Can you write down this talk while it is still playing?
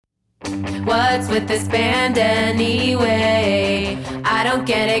What's with this band anyway? I don't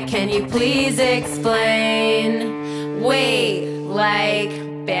get it, can you please explain? Wait, like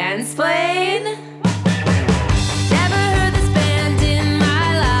bandsplain? Never heard this band in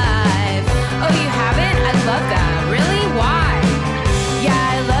my life. Oh, you haven't? I love that. Really? Why? Yeah,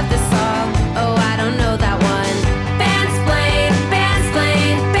 I love this song. Oh, I don't know that one. Bandsplain,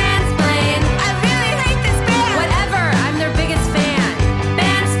 bandsplain, bandsplain. I really hate this band. Whatever, I'm their biggest fan.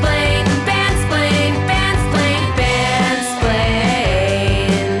 Bandsplain, bandsplain, bandsplain,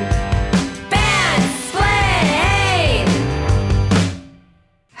 bandsplain, bandsplain.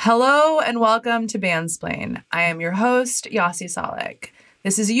 Hello and welcome to Bandsplain. I am your host, Yossi Salek.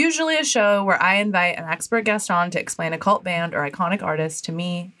 This is usually a show where I invite an expert guest on to explain a cult band or iconic artist to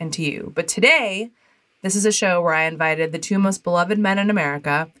me and to you. But today, this is a show where I invited the two most beloved men in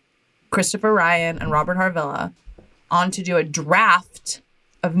America, Christopher Ryan and Robert Harvilla, on to do a draft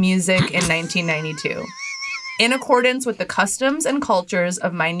of music in 1992, in accordance with the customs and cultures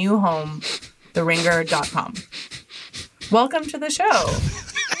of my new home, TheRinger.com. Welcome to the show,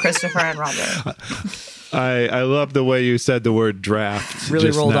 Christopher and Robert. I love the way you said the word draft. Really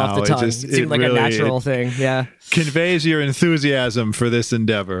just rolled now. off the tongue. It seemed like really, a natural thing. Yeah. Conveys your enthusiasm for this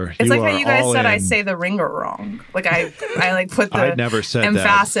endeavor. It's like how you guys said in. I say the ringer wrong. Like I like put the I never said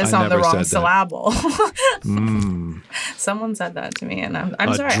emphasis that. I on the never wrong said that. syllable. Someone said that to me, and I'm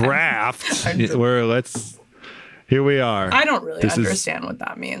a sorry. draft. Here we are. I don't really understand what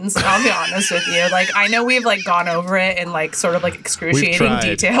that means. I'll be honest with you. Like I know we've like gone over it in like sort of like excruciating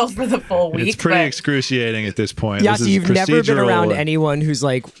detail for the full week. It's pretty excruciating at this point. Yeah, This so is you've never been around procedural. anyone who's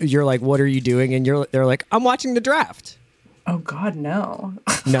like, you're like, what are you doing? And they're like, I'm watching the draft. Oh God, no,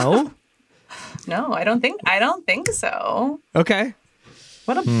 No? no, I don't think so. Okay.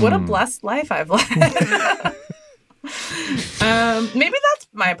 What a blessed life I've led. Maybe that's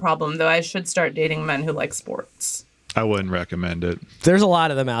my problem, though. I should start dating men who like sports. I wouldn't recommend it. There's a lot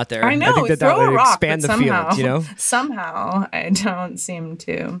of them out there. I know. think that throw a would rock, expand but the somehow, field, you know? Somehow, I don't seem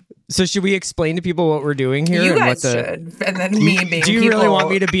to. So should we explain to people what we're doing here? You and guys what should, and then me being. Do you people... really want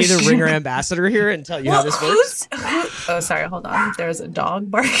me to be the Ringer ambassador here and tell you how this works? Oh, sorry. Hold on. There's a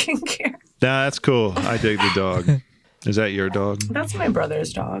dog barking here. Nah, that's cool. I dig the dog. Is that your dog? That's my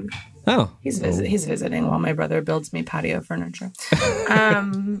brother's dog. Oh. He's visiting while my brother builds me patio furniture.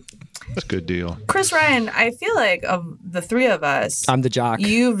 That's a good deal. Chris Ryan, I feel like of the three of us, I'm the jock.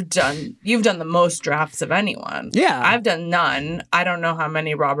 You've done the most drafts of anyone. Yeah. I've done none. I don't know how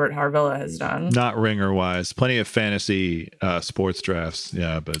many Robert Harvilla has done. Not ringer wise. Plenty of fantasy sports drafts.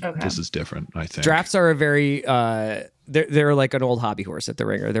 Yeah, but Okay. this is different, I think. Drafts are a very they're like an old hobby horse at the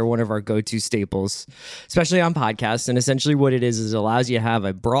Ringer. They're one of our go-to staples, especially on podcasts. And essentially what it is it allows you to have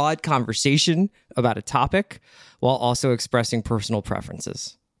a broad conversation about a topic while also expressing personal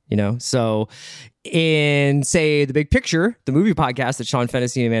preferences. You know, so in, say, The Big Picture, the movie podcast that Sean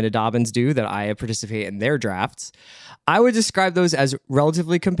Fennessy and Amanda Dobbins do, that I participate in their drafts, I would describe those as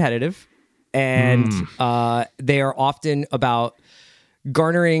relatively competitive. And they are often about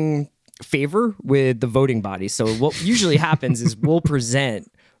garnering favor with the voting body. So what usually happens is we'll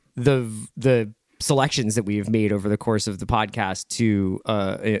present the selections that we've made over the course of the podcast to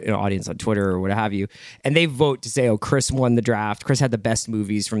an audience on Twitter or what have you, and they vote to say, oh, Chris won the draft. Chris had the best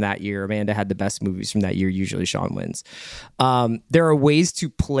movies from that year. Amanda had the best movies from that year. Usually Sean wins. There are ways to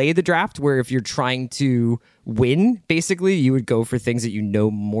play the draft where if you're trying to win, basically, you would go for things that you know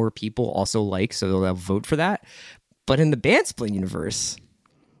more people also like, so they'll vote for that. But in the Bandsplain universe,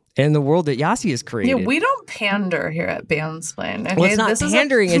 in the world that Yossi has created. Yeah, we don't pander here at Bandsplain. Okay? Well, it's not This is a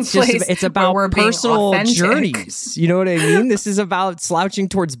pandering. It's place just it's where about we're being personal authentic. journeys. You know what I mean? This is about slouching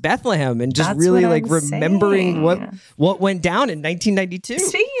towards Bethlehem and just That's really what like I'm remembering saying. what went down in 1992.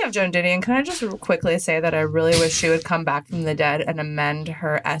 Speaking of Joan Didion, can I just quickly say that I really wish she would come back from the dead and amend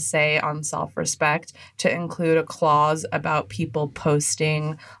her essay on self-respect to include a clause about people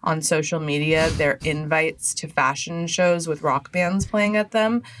posting on social media their invites to fashion shows with rock bands playing at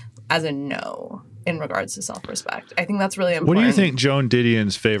them as a no in regards to self-respect. I think that's really important. What do you think Joan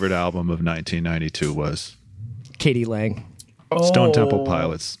Didion's favorite album of 1992 was? Katie Lang. Stone Temple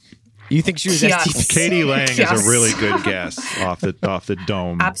Pilots. You think she was Yes. STP? Katie Lang Yes. is a really good guess off the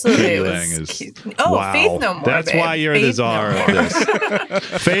dome. Absolutely. Katie It was Lang is. cute. Oh, wow. Faith No More, That's babe. why you're Faith the czar No of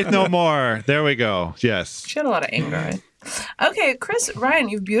this. Faith No More. There we go. Yes. She had a lot of anger. Okay, Chris Ryan,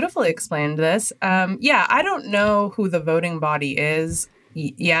 you've beautifully explained this. Yeah, I don't know who the voting body is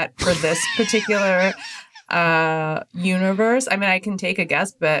yet for this particular universe. I mean, I can take a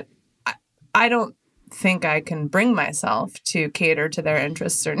guess, but I don't think I can bring myself to cater to their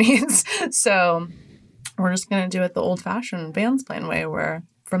interests or needs. So we're just going to do it the old-fashioned Bandsplain way where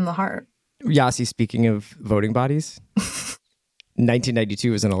from the heart. Yasi, speaking of voting bodies,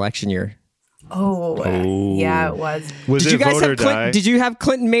 1992 was an election year. Oh. Yeah, it was. Was Did it you guys vote or have die? Did you have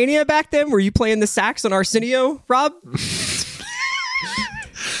Clinton mania back then? Were you playing the sax on Arsenio, Rob?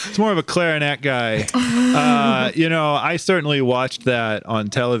 It's more of a clarinet guy. I certainly watched that on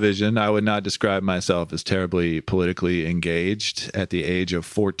television. I would not describe myself as terribly politically engaged at the age of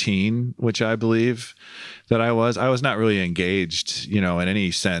 14, which I believe that I was. I was not really engaged, in any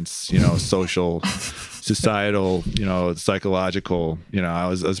sense, social, societal, psychological. I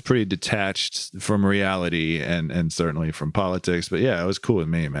was pretty detached from reality and certainly from politics. But yeah, it was cool with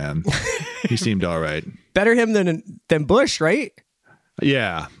me, man. He seemed all right. Better him than Bush, right?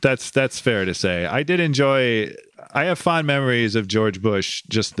 Yeah, that's fair to say. I did enjoy. I have fond memories of George Bush,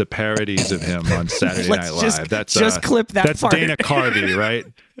 just the parodies of him on Saturday Night Live. That's clip that That's part. Dana Carvey, right?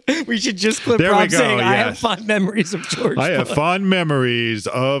 We should just clip There we Rob go, saying, "I have yes. fond memories of George." I have fond memories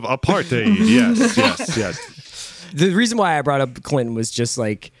of apartheid. Yes. The reason why I brought up Clinton was just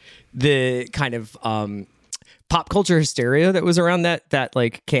like the kind of pop culture hysteria that was around that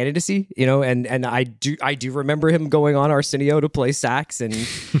like candidacy, and I do remember him going on Arsenio to play sax, and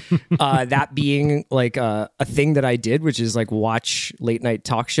that being like a thing that I did, which is like watch late night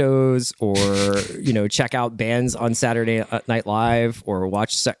talk shows or check out bands on Saturday Night Live or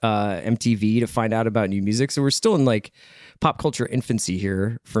watch MTV to find out about new music. So we're still in like pop culture infancy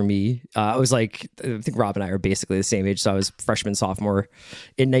here for me. I was like, I think Rob and I are basically the same age, so I was freshman, sophomore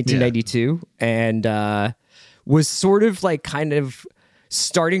in 1992, and was sort of like kind of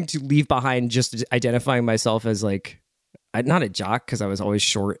starting to leave behind just identifying myself as like, not a jock because I was always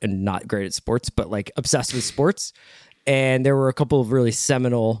short and not great at sports, but like obsessed with sports. And there were a couple of really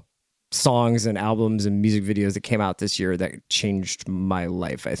seminal songs and albums and music videos that came out this year that changed my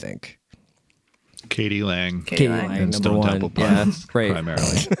life, I think. Katie Lang. Katie Lang. And number Stone one. Temple Yeah, Pilots, right.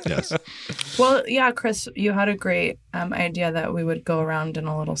 primarily. Yes. Well, yeah, Chris, you had a great idea that we would go around in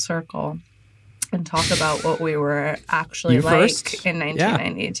a little circle and talk about what we were actually You like first? in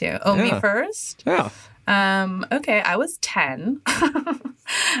 1992. Yeah. Oh, Yeah. me first? Yeah. Okay, I was 10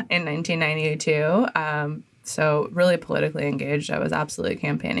 in 1992. So really politically engaged. I was absolutely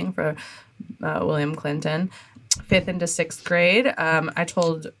campaigning for William Clinton. 5th into 6th grade. I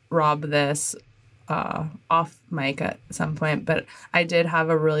told Rob this off mic at some point, but I did have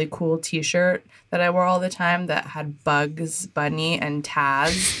a really cool t-shirt that I wore all the time that had Bugs Bunny and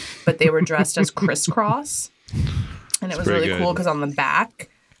Taz, but they were dressed as crisscross. And it was pretty really good. cool because on the back,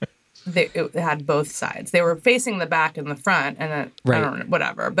 it had both sides. They were facing the back and the front, and then, Right. I don't know,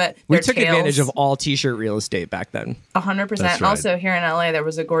 whatever. But We their took tails, advantage of all t-shirt real estate back then. 100%. That's right. Also, here in LA, there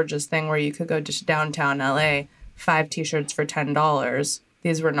was a gorgeous thing where you could go to downtown LA, 5 t-shirts for $10.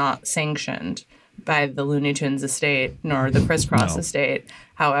 These were not sanctioned by the Looney Tunes estate nor the Crisscross estate.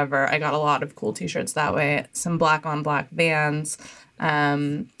 However, I got a lot of cool t-shirts that way. Some black on black Vans.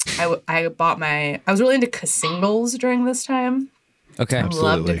 I was really into Ka-singles during this time. Okay. Loved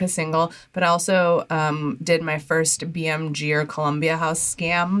Absolutely. a Ka-single, but I also did my first BMG or Columbia House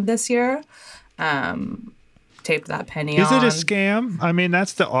scam this year. Taped that penny Is on. it a scam? I mean,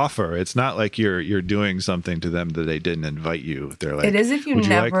 that's the offer. It's not like you're doing something to them that they didn't invite you. They're like, It is if you would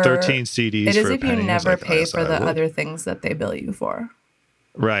never. you like 13 CDs It for is a if you penny? It's never like, pay yes, for I the would. other things that they bill you for.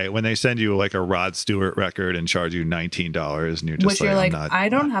 Right. When they send you like a Rod Stewart record and charge you $19 and you're just Which you're like, I'm not. I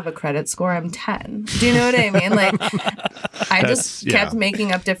don't have a credit score. I'm 10. Do you know what I mean? Like, I just kept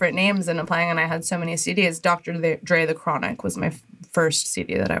making up different names and applying, and I had so many CDs. Dr. Dre The Chronic was my first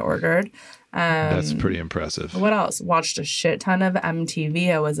CD that I ordered. That's pretty impressive. What else? Watched a shit ton of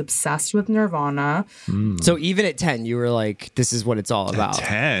MTV. I was obsessed with Nirvana. So even at 10, you were like, this is what it's all about.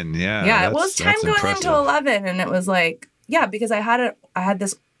 10, yeah. Yeah, it was that's 10 going impressive. into 11, and it was like, yeah, because I had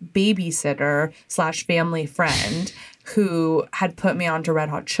this babysitter / family friend who had put me onto Red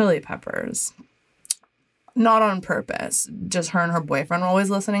Hot Chili Peppers. Not on purpose. Just her and her boyfriend were always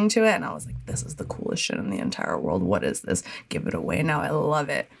listening to it, and I was like, this is the coolest shit in the entire world. What is this? Give it away. Now I love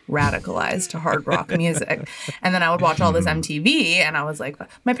it. Radicalized to hard rock music. And then I would watch all this MTV, and I was like,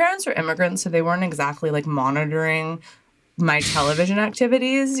 my parents are immigrants, so they weren't exactly like monitoring my television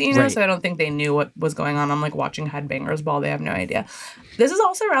activities, Right. so I don't think they knew what was going on. I'm like watching Headbangers Ball. They have no idea. This is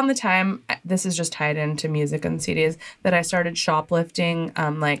also around the time, this is just tied into music and CDs, that I started shoplifting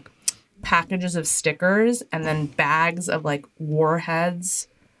like packages of stickers and then bags of like warheads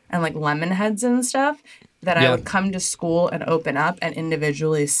and like lemon heads and stuff that I would come to school and open up and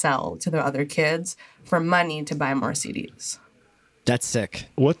individually sell to the other kids for money to buy more CDs. That's sick.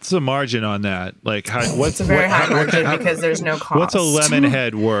 What's the margin on that? Like, what's It's a very high margin because there's no cost. What's a lemon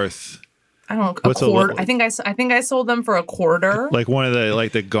head worth? I don't know, What's a a li- quarter. I think I sold them for a quarter. Like one of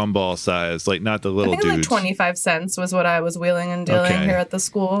the gumball size, like not the I little think like dudes. 25 cents was what I was wheeling and dealing Okay. here at the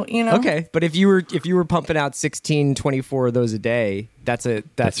school, you know? Okay, but if you were pumping out 16, 24 of those a day, that's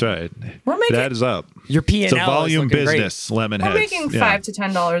right. We're making That is up. your P&L It's a volume is looking business, Lemonheads. we're making Yeah. $5 to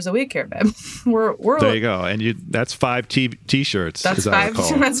 $10 a week here, babe. We're There you go, and that's 5 t-shirts. that's as I five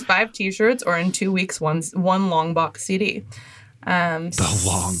recall. that's 5 t-shirts, or in 2 weeks one long box CD. The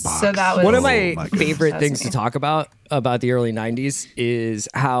long box. So that was One of Oh, my my goodness. favorite That's things to me. talk about the early 90s is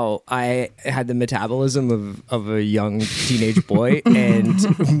how I had the metabolism of a young teenage boy,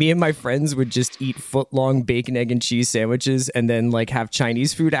 and me and my friends would just eat foot-long bacon, egg, and cheese sandwiches and then like have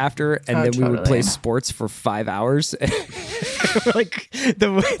Chinese food after, and Oh, then we would play totally. sports for 5 hours. Like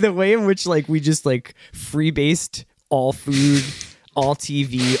the way in which like we just like free-based all food, all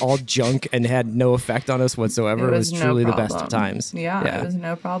TV, all junk, and had no effect on us whatsoever. It was no truly the best of problem. times. Yeah, it was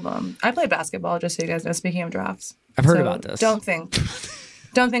no problem. I played basketball, just so you guys know. Speaking of drafts, I've heard So about this. Don't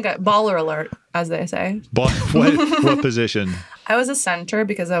think baller alert, as they say. What position? I was a center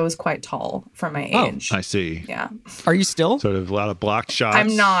because I was quite tall for my Oh, age. I see. Yeah. Are you still? Sort of a lot of blocked shots.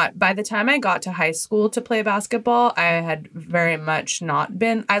 I'm not. By the time I got to high school to play basketball, I had very much not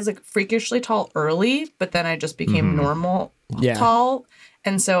been. I was like freakishly tall early, but then I just became normal Yeah. tall.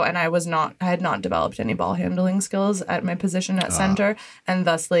 And I had not developed any ball handling skills at my position at center. And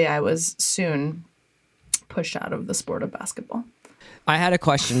thusly, I was soon pushed out of the sport of basketball. I had a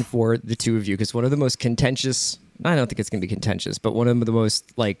question for the two of you because one of the most contentious, I don't think it's going to be contentious, but one of the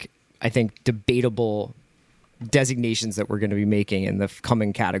most, like, I think debatable designations that we're going to be making in the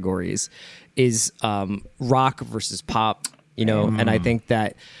coming categories is rock versus pop, you know, and I think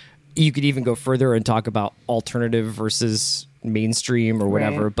that you could even go further and talk about alternative versus mainstream or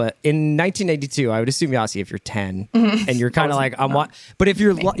whatever. Right. But in 1992, I would assume, Yasi, if you're 10 and you're kind of like, but if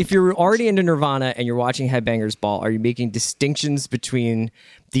you're already into Nirvana and you're watching Headbangers Ball, are you making distinctions between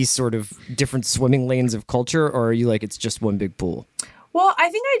these sort of different swimming lanes of culture, or are you like, it's just one big pool? Well, I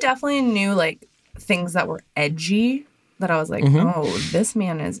think I definitely knew like things that were edgy, that I was like, oh, this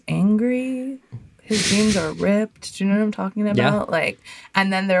man is angry. His jeans are ripped. Do you know what I'm talking about? Yeah. Like,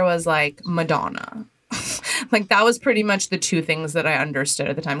 and then there was like Madonna. Like that was pretty much the two things that I understood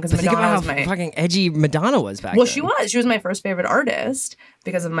at the time, because Think Madonna about was how my fucking edgy Madonna was back well, then. she was my first favorite artist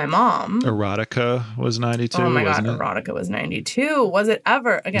because of my mom. Erotica was 92. Oh my god, wasn't it? Erotica was 92. Was it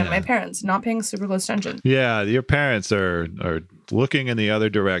ever? Again, my parents not paying super close attention. Yeah, your parents are looking in the other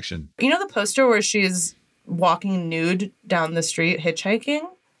direction. You know the poster where she's walking nude down the street hitchhiking?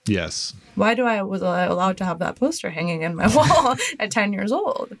 Yes. Why was I allowed to have that poster hanging in my wall at 10 years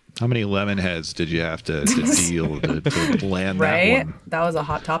old? How many lemon heads did you have to deal to land that Right? one? That was a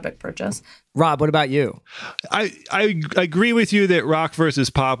hot topic purchase. Rob, what about you? I agree with you that rock versus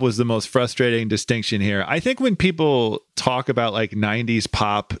pop was the most frustrating distinction here. I think when people talk about like 90s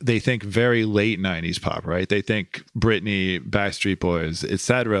pop, they think very late 90s pop, right? They think Britney, Backstreet Boys,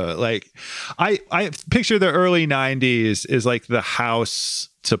 etc. Like I picture the early 90s is like the house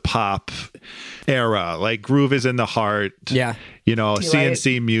to pop era, like Groove is in the Heart. Yeah. You know, Delight.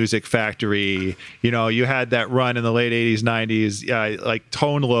 CNC Music Factory. You know, you had that run in the late 80s, 90s, like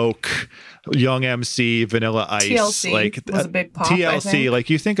Tone Loc, Young MC, Vanilla Ice. TLC like was a big pop, I TLC, think. like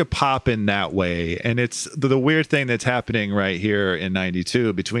you think of pop in that way. And it's the weird thing that's happening right here in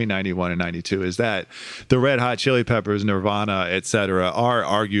 92, between 91 and 92, is that the Red Hot Chili Peppers, Nirvana, etc., are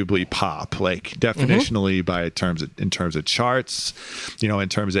arguably pop, like definitionally in terms of charts, you know, in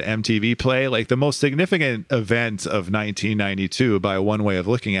terms of MTV play. Like the most significant event of 1992, by one way of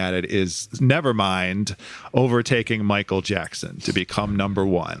looking at it, is Nevermind overtaking Michael Jackson to become number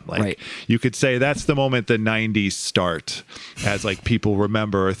one. Like Right. you could say that's the moment the 90s start, as like people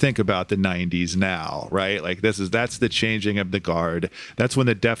remember or think about the 90s now, right? Like that's the changing of the guard. That's when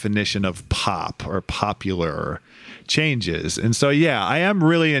the definition of pop or popular changes. And so, yeah, I am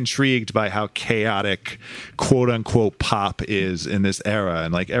really intrigued by how chaotic quote unquote pop is in this era.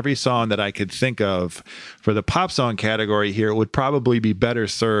 And like every song that I could think of for the pop song category here would probably be better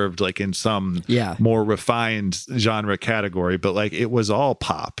served like in some more refined genre category. But like it was all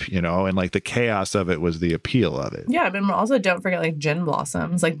pop, you know, and like the chaos of it was the appeal of it. Yeah, but also don't forget like Gin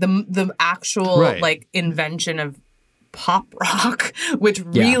Blossoms, like the actual Right. like invention of pop rock, which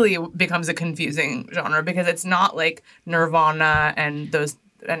really becomes a confusing genre because it's not like Nirvana and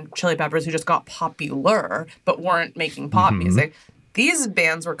Chili Peppers who just got popular but weren't making pop music. These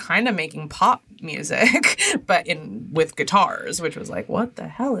bands were kind of making pop music, but with guitars, which was like, what the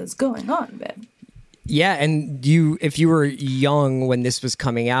hell is going on, babe? Yeah, and if you were young when this was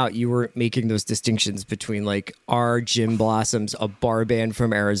coming out, you were making those distinctions between like, are Jim Blossoms a bar band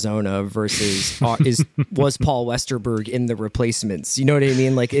from Arizona versus was Paul Westerberg in The Replacements? You know what I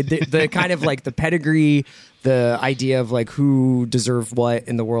mean? Like the kind of like the pedigree, the idea of like who deserved what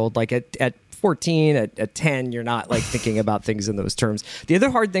in the world. Like at 14, at 10, you're not like thinking about things in those terms. The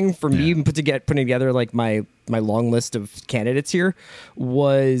other hard thing for me putting together like my long list of candidates here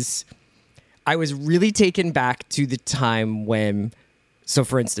was, I was really taken back to the time when, so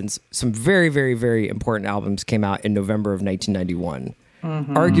for instance, some very, very, very important albums came out in November of 1991.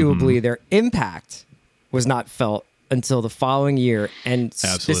 Arguably, their impact was not felt until the following year, and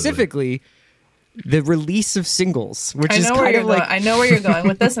specifically the release of singles, which is kind of like... I know where you're going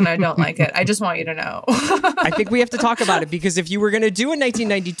with this, and I don't like it. I just want you to know. I think we have to talk about it, because if you were going to do a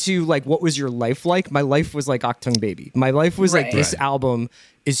 1992, like, what was your life like? My life was like Achtung Baby. My life was like, this album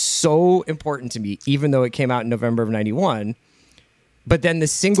is so important to me, even though it came out in November of 91. But then the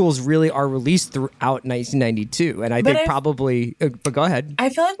singles really are released throughout 1992. And I think probably... but go ahead. I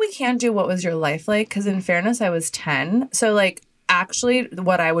feel like we can't do What Was Your Life Like? Because in fairness, I was 10. So, like, actually,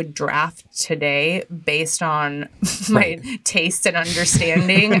 what I would draft today based on my taste and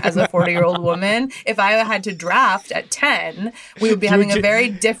understanding as a 40-year-old woman, if I had to draft at 10, we would be having a very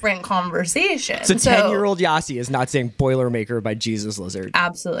different conversation. So 10-year-old Yasi is not saying Boilermaker by Jesus Lizard.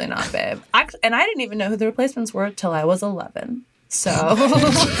 Absolutely not, babe. And I didn't even know who the Replacements were till I was 11. So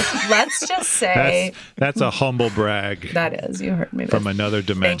let's just say... That's a humble brag. That is. You heard me. From another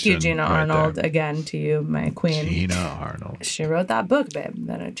dimension. Thank you, Gina Arnold, again to you, my queen. Gina Arnold. She wrote that book, babe,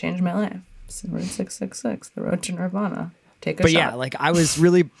 that it changed my life. Road 666, The Road to Nirvana. Take a shot. Yeah, like I was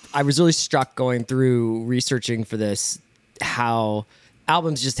really struck going through researching for this how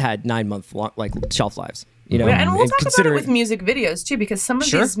albums just had 9-month like shelf lives. You know, and we'll talk about it with music videos too, because some of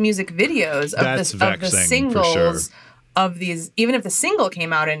these music videos of the singles of these, even if the single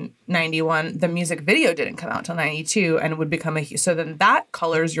came out in 91, the music video didn't come out till 92 and would become so then that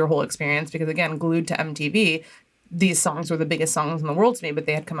colors your whole experience, because again, glued to MTV, these songs were the biggest songs in the world to me, but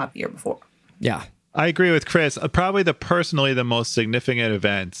they had come out the year before. Yeah. I agree with Chris. Probably personally the most significant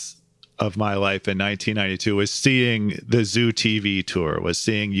events of my life in 1992 was seeing the Zoo TV tour, was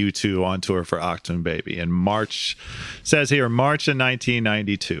seeing U2 on tour for Achtung Baby in March, says here, March of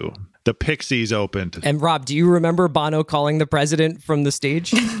 1992. The Pixies opened. And Rob, do you remember Bono calling the president from the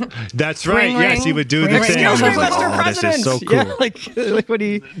stage? That's right. Ring, yes, ring. he would do the thing. I was like, Mr. this is so cool. Yeah, like when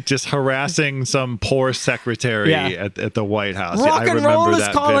he just harassing some poor secretary at the White House. Rock I and remember roll that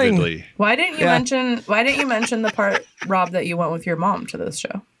is calling. vividly. Why didn't you mention the part, Rob, that you went with your mom to this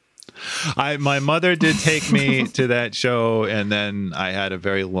show? My mother did take me to that show, and then I had a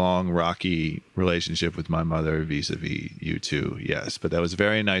very long, rocky relationship with my mother vis-a-vis U2. Yes, but that was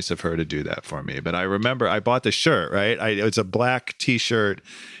very nice of her to do that for me. But I remember I bought the shirt, right? It was a black T-shirt,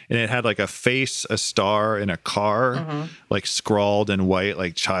 and it had like a face, a star, and a car, like scrawled in white,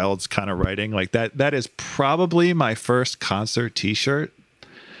 like child's kind of writing. Like that is probably my first concert T-shirt.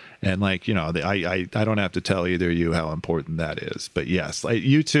 And like, you know, I don't have to tell either of you how important that is. But yes, like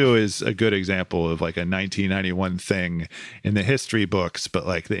U2 is a good example of like a 1991 thing in the history books. But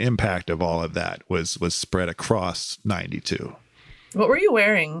like the impact of all of that was spread across 92. What were you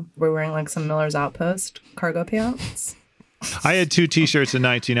wearing? Were you wearing like some Miller's Outpost cargo pants? I had 2 T-shirts in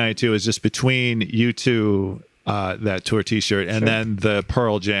 1992. It was just between U2, that tour T-shirt, and then the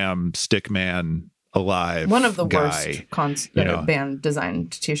Pearl Jam Stickman Alive, one of the guy, worst band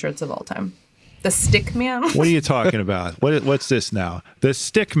designed T-shirts of all time. The Stickman. What are you talking about? What's this now? The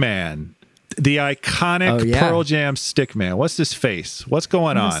Stickman, the iconic Pearl Jam Stickman. What's this face? What's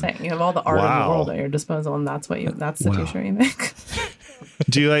going on? Saying, you have all the art in the world at your disposal, and that's the T-shirt you make.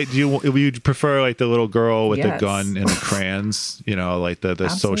 Would you prefer like the little girl with the gun and the crayons? You know, like the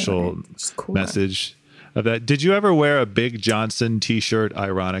social message of that. Did you ever wear a Big Johnson T-shirt,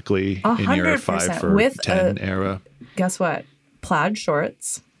 ironically, in your 5 for 10 era? Guess what? Plaid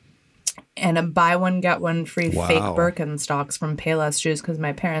shorts and a buy one, get one free fake Birkenstocks from Payless Shoes, because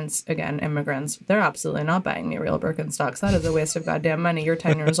my parents, again, immigrants, they're absolutely not buying me real Birkenstocks. That is a waste of goddamn money. You're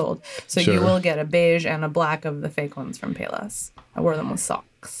 10 years old. So you will get a beige and a black of the fake ones from Payless. I wore them with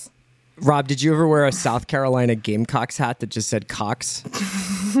socks. Rob, did you ever wear a South Carolina Gamecocks hat that just said Cox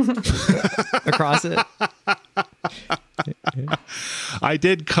across it? I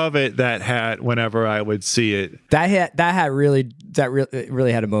did covet that hat whenever I would see it. That hat really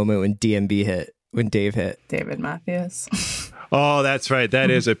had a moment when DMB hit, when Dave hit. David Matthews. Oh, that's right. That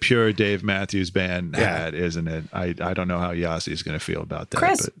is a pure Dave Matthews Band hat, isn't it? I don't know how Yossi is going to feel about that.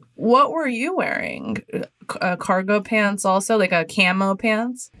 Chris, what were you wearing? Cargo pants also, like a camo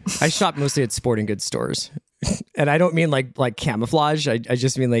pants? I shop mostly at sporting goods stores. And I don't mean like camouflage. I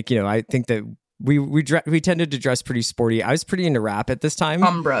just mean like, I think that we tended to dress pretty sporty. I was pretty into rap at this time.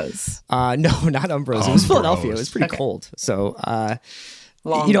 Umbros. No, not Umbros. It was Philadelphia. It was pretty cold. So, I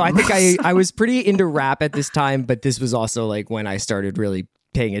think I was pretty into rap at this time, but this was also like when I started really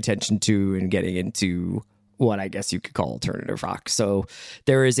paying attention to and getting into what I guess you could call alternative rock. So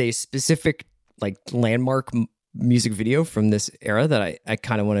there is a specific like landmark music video from this era that I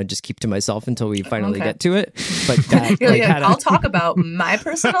kind of want to just keep to myself until we finally get to it. But that, I'll talk about my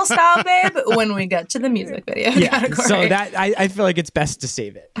personal style, babe, when we get to the music video category. So that I feel like it's best to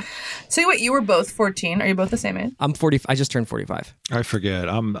save it. So wait, you were both 14. Are you both the same age? I'm 40. I just turned 45. I forget.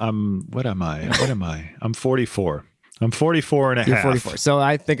 What am I? I'm 44. I'm 44 and a half. You're 44. So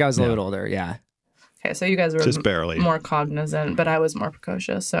I think I was a little bit older. Yeah. Okay, so you guys were just barely more cognizant, but I was more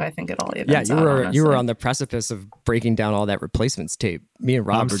precocious, so I think it all evens out, you were on the precipice of breaking down all that Replacements tape. Me and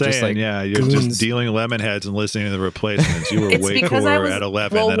Rob were just like, you're goons. just dealing Lemonheads and listening to the Replacements. You were way cooler at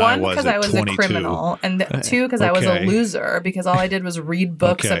 11 than I was because at I was 22. a criminal, and two, because I was a loser, because all I did was read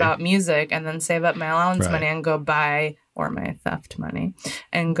books about music and then save up my allowance money and go buy, or my theft money,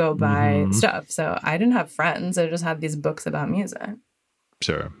 and go buy stuff. So I didn't have friends. I just had these books about music.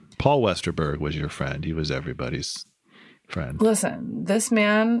 Sure. Paul Westerberg was your friend. He was everybody's friend. Listen, this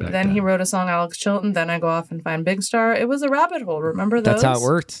man, then he wrote a song, Alex Chilton, then I go off and find Big Star. It was a rabbit hole. Remember those? That's how it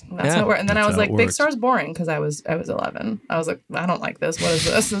worked. That's how it worked. And then I was like, Big Star's boring because I was 11. I was like, I don't like this. What is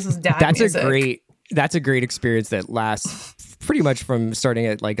this? This is dad music. That's a great experience that lasts pretty much from starting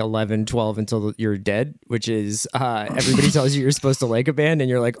at like 11, 12 until you're dead, which is everybody tells you you're supposed to like a band and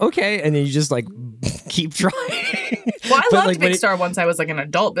you're like, okay. And then you just like keep trying. Well, I loved Big Star once I was like an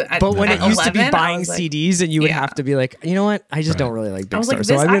adult, but when it 11, used to be buying like, CDs and you would have to be like, you know what? I just don't really like Big Star. Like,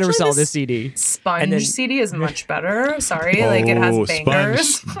 so I'm going to resell this CD. Sponge CD is much better. Sorry. Like it has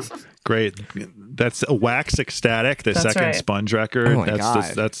bangers. Sponge. Great. That's a Wax Ecstatic, the second Sponge record. Oh my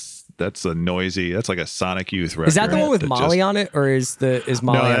God. That's a noisy. That's like a Sonic Youth record. Is that the one with Molly on it, or is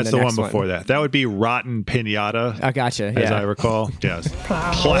Molly? No, on that's the one before that. That would be Rotten Pinata. I gotcha. As I recall, yes.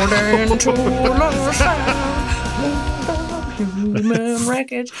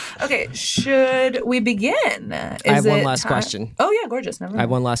 Wreckage. Okay, should we begin? I have one last question. Oh yeah, gorgeous. Never mind. I have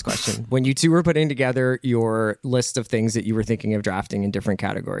one last question. When you two were putting together your list of things that you were thinking of drafting in different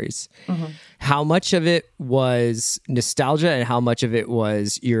categories, how much of it was nostalgia and how much of it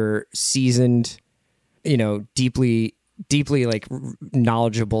was your seasoned, deeply like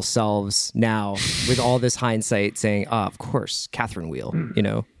knowledgeable selves now with all this hindsight saying, of course, Catherine Wheel, Did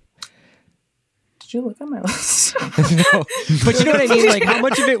you look at my list? No, but you know what I mean? Like, how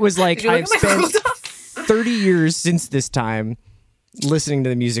much of it was like, I've spent 30 years since this time listening to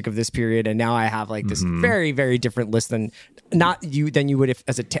the music of this period, and now I have like this very, very different list than you would if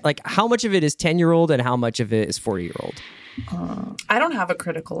as like how much of it is 10-year-old and how much of it is 40-year-old? I don't have a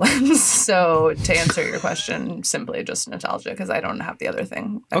critical lens, so to answer your question, simply just nostalgia because I don't have the other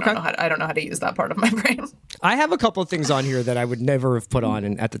thing. I don't know how to use that part of my brain. I have a couple of things on here that I would never have put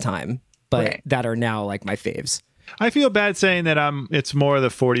on at the time, but that are now like my faves. I feel bad saying that it's more the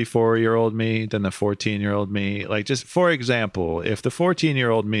 44-year-old me than the 14-year-old me. Like, just for example, if the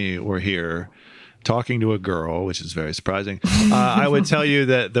 14-year-old me were here talking to a girl, which is very surprising, I would tell you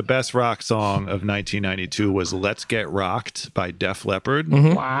that the best rock song of 1992 was Let's Get Rocked by Def Leppard.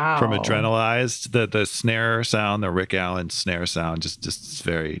 Wow. From Adrenalized. The snare sound, the Rick Allen snare sound, just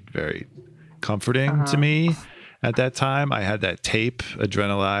very, very comforting to me. At that time, I had that tape,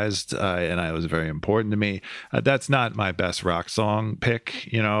 Adrenalized, and it was very important to me. That's not my best rock song pick.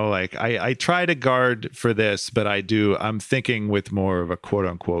 Like I try to guard for this, but I'm thinking with more of a quote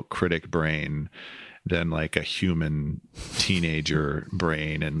unquote critic brain than like a human teenager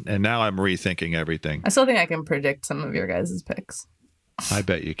brain. And now I'm rethinking everything. I still think I can predict some of your guys' picks. I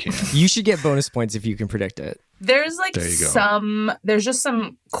bet you can. You should get bonus points if you can predict it. There's like there's just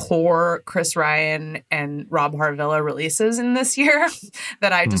some core Chris Ryan and Rob Harvilla releases in this year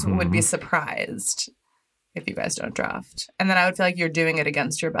that I just would be surprised if you guys don't draft. And then I would feel like you're doing it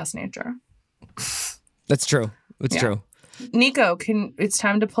against your best nature. That's true. It's true. Nico, it's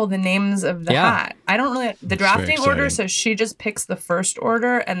time to pull the names of the hat. I don't really the drafting order, so she just picks the first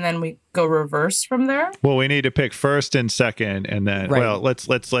order and then we go reverse from there. Well, we need to pick first and second, and then well, let's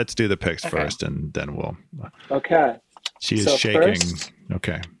do the picks first, and then we'll. Okay. She is shaking. First,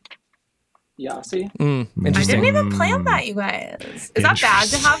 okay. Yasi. I Interesting. didn't even plan that, you guys. Is that bad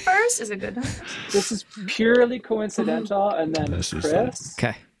to have first? Is it good to have first? This is purely coincidental, and then This is Chris,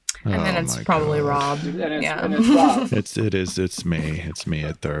 Okay. And then Oh it's my probably God. Rob. and it's Rob. It's me. It's me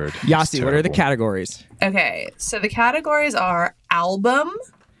at third. Yasi, It's what are the terrible. categories? Okay, so the categories are album.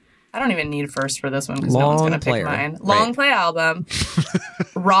 I don't even need first for this one because no one's Long going to pick player. mine. Long Right. play album.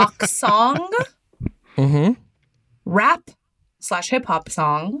 Rock song. Mm-hmm. Rap/hip hop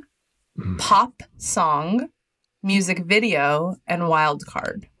song. Pop song. Music video. And wild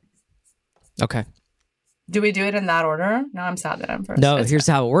card. Okay. Do we do it in that order? No, I'm sad that I'm first. No, It's here's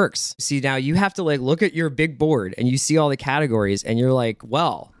how it works. See, now you have to like look at your big board and you see all the categories and you're like,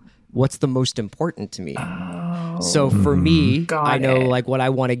 well, what's the most important to me? So for me, Got I know it. like what I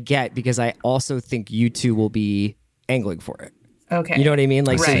want to get because I also think you two will be angling for it. Okay. You know what I mean?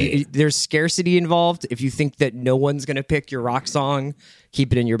 Like, so Right. there's scarcity involved. If you think that no one's going to pick your rock song,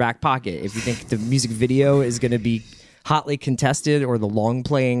 keep it in your back pocket. If you think the music video is going to be hotly contested or the long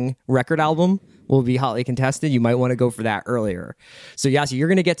playing record album will be hotly contested, you might want to go for that earlier. So, Yasi, you're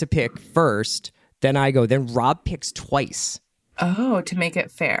going to get to pick first. Then I go. Then Rob picks twice. Oh, to make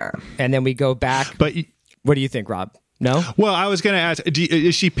it fair. And then we go back. But What do you think, Rob? No? well, I was going to ask: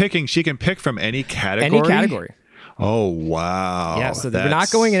 is she picking? She can pick from any category. Any category. Oh wow! Yeah, so we're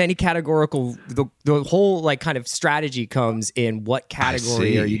not going in any categorical. The whole like kind of strategy comes in what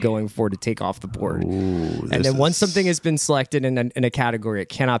category see. are you going for to take off the board, and this then once is- something has been selected in a category, it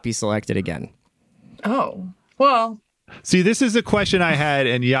cannot be selected again. Oh, well, See, this is a question I had,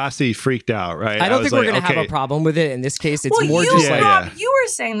 and Yasi freaked out. Right? I don't was think we're like, going to have okay, a problem with it in this case. It's well, more you, just Yeah, like Rob, yeah. you were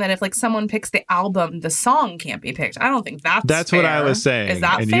saying that if like someone picks the album, the song can't be picked. I don't think that's That's what I fair. was saying. Is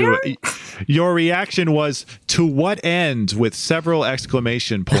that and fair? your reaction was to what end with several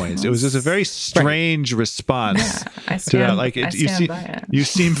exclamation points. It was just a very strange response I to stand, that. Like I you stand see, by it. you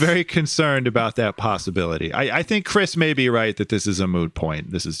seem very concerned about that possibility. I think Chris may be right that this is a moot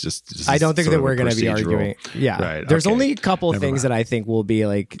point. This is I don't think sort that of a we're going to be procedural- arguing. Yeah, Right. there's okay. only a couple Never things mind. that I think will be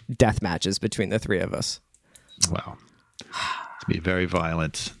like death matches between the three of us. Wow. It's be very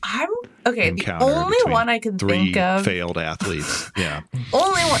violent I'm okay. The encounter only between one I can three think of, failed athletes. Yeah.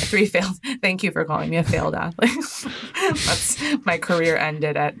 only one, three failed. Thank you for calling me a failed athlete. That's my career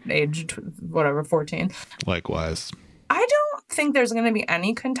ended at age 14. Likewise. I don't think there's going to be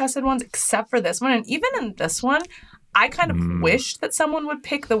any contested ones except for this one. And even in this one, I kind of wished that someone would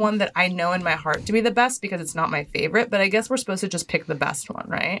pick the one that I know in my heart to be the best because it's not my favorite. But I guess we're supposed to just pick the best one,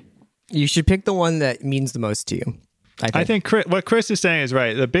 right? You should pick the one that means the most to you. I think what Chris is saying is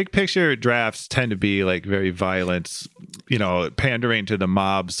right. The big picture drafts tend to be like very violent, pandering to the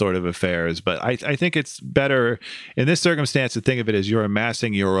mob sort of affairs. But I think it's better in this circumstance to think of it as you're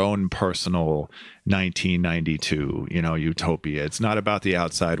amassing your own personal 1992, utopia. It's not about the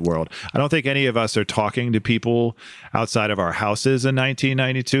outside world. I don't think any of us are talking to people outside of our houses in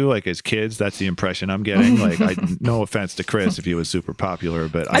 1992, like as kids. That's the impression I'm getting. No offense to Chris if he was super popular,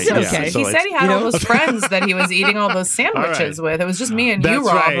 but I said okay. He said he had all those friends that he was eating all those sandwiches with. It was just me and you, That's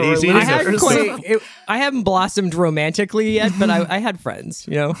Rob. right. Who were He's eating losers. I haven't blossomed romantically yet, but I had friends,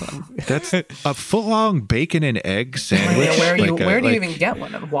 That's a full-on bacon and egg sandwich. Where do you even get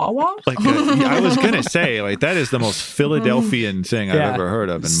one? At Wawa? I was gonna say, that is the most Philadelphian thing I've ever heard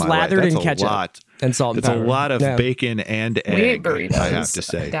of in my life. Slathered That's in a ketchup lot. and salt and It's a pepper. lot of Yeah. bacon and We ate egg. burritos I have to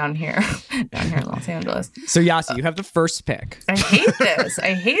say. down here in Los Angeles. So Yasi, you have the first pick. I hate this.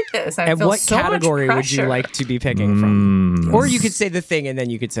 I And feel what so much category would you pressure. like to be picking from? Or you could say the thing and then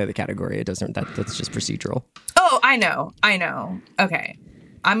you could say the category. It doesn't. That's just procedural. Oh, I know. Okay.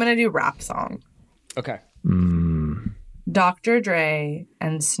 I'm going to do rap song. Okay. Dr. Dre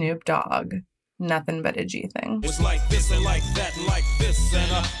and Snoop Dogg. Nothing but a G thing. It's like this and like that and like this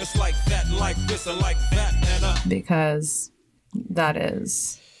and it's like that and like this and like that and Because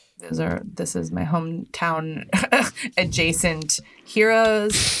this is my hometown adjacent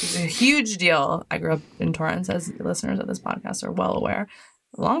heroes. It's a huge deal. I grew up in Torrance, as the listeners of this podcast are well aware.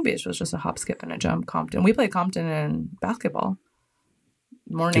 Long Beach was just a hop, skip, and a jump. Compton. We played Compton in basketball.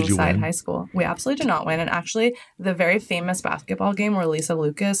 Morningside win? High School. We absolutely did not win. And actually, the very famous basketball game where Lisa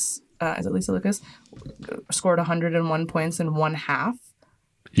Lucas, scored 101 points in one half.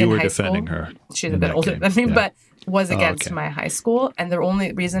 You in were high defending school. her. She's a in bit that older game. than me, Yeah. but was against okay. my high school. And the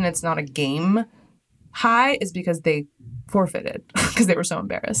only reason it's not a game high is because they forfeited because they were so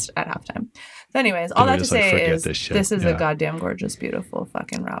embarrassed at halftime. So anyways, all They were that to just like, say "Forget is this shit." this is Yeah. a goddamn gorgeous, beautiful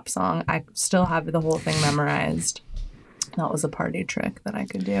fucking rap song. I still have the whole thing memorized. That was a party trick that I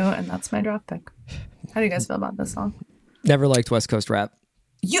could do, and that's my draft pick. How do you guys feel about this song? Never liked West Coast rap.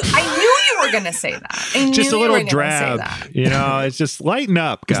 I knew you were gonna say that. I knew Just a you little were gonna say drab, that. it's just lighten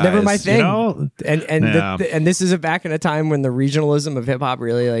up, guys. It's never my thing. You know? And Yeah. and this is back in a time when the regionalism of hip hop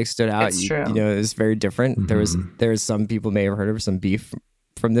really like stood out. It's true. You know, it was very different. There was some people may have heard of some beef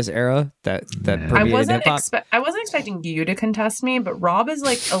from this era that permeated I wasn't hip hop. I wasn't expecting you to contest me, but Rob is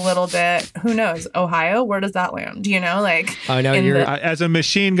like a little bit. Who knows? Ohio, where does that land? Do you know? Like, Oh, no, in you're- the- As a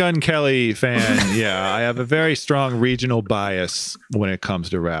Machine Gun Kelly fan, yeah, I have a very strong regional bias when it comes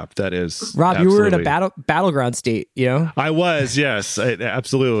to rap. That is, Rob, you were in a absolutely- battleground state, you know? I was, yes,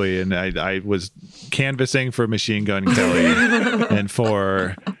 absolutely, and I was canvassing for Machine Gun Kelly, and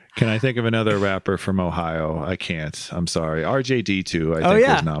for. Can I think of another rapper from Ohio? I can't. I'm sorry. RJD2, I think,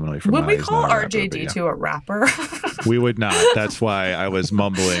 was nominally from would Ohio. we He's call not a rapper, but RJD2 a rapper? We would not. That's why I was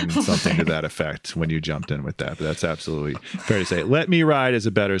mumbling something to that effect when you jumped in with that. But that's absolutely fair to say. Let Me Ride is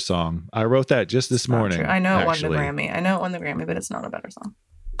a better song. I wrote that just this Not morning. true. I know it won actually. the Grammy. I know it won the Grammy, but it's not a better song.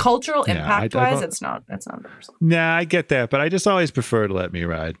 Cultural Yeah, impact I wise, vote- it's not a better song. Nah, I get that, but I just always prefer to Let Me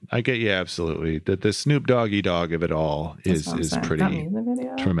Ride. I get you absolutely. The Snoop Doggy Dog of it all That's what I'm is saying. That pretty music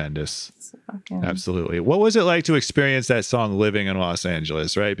video. tremendous. It's fucking- Absolutely. What was it like to experience that song living in Los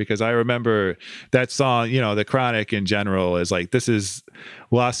Angeles, right? Because I remember that song, The Chronic in general is like, this is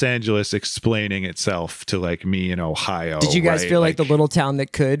Los Angeles explaining itself to like me in Ohio. Did you guys right? feel like the little town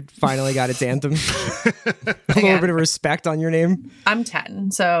that could finally got its anthem? A little bit of respect on your name. I'm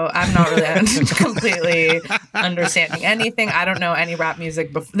 10, so I'm not really completely understanding anything. I don't know any rap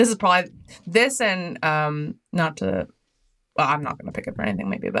music. This is probably this and not to. Well, I'm not going to pick it for anything,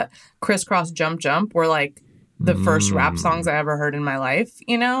 maybe, but Crisscross Jump Jump were like the first rap songs I ever heard in my life,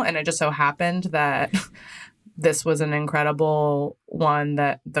 and it just so happened that this was an incredible one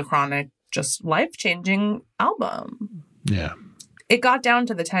that The Chronic, just life-changing album. Yeah. It got down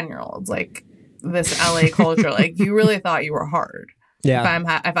to the 10-year-olds, like this LA culture. Like you really thought you were hard. Yeah.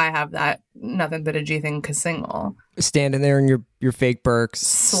 If I have that Nothing But a G Thing single. Standing there in your fake Berks,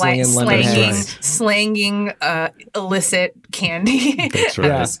 slinging lemon heads. slanging illicit candy That's at right.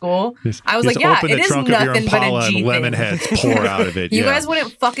 the school. Just- I was just like, yeah, open it the is trunk of your nothing but a Impala G and lemon thing. heads pour out of it. You yeah. guys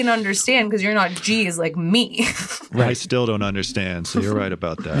wouldn't fucking understand because you're not G's like me. I still don't understand. So you're right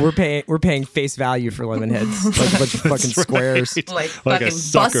about that. We're paying face value for lemon heads, like a bunch of fucking squares. like Like a fucking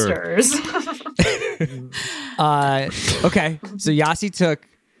sucker. busters. Okay, so Yasi took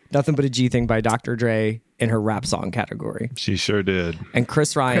Nothing But a G Thing by Dr. Dre in her rap song category, She sure did. and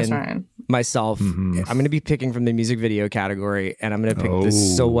Chris Ryan, Ryan. myself, I'm going to be picking from the music video category, and I'm going to pick the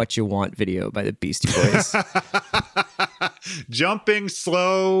 "So What You Want" video by the Beastie Boys. Jumping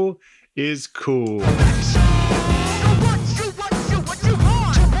slow is cool.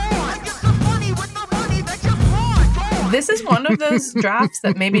 This is one of those drafts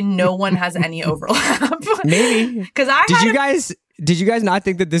that maybe no one has any overlap. Maybe. Because I Did had you guys not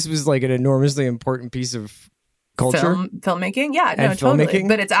think that this was like an enormously important piece of culture? filmmaking. Yeah, no, And totally. filmmaking?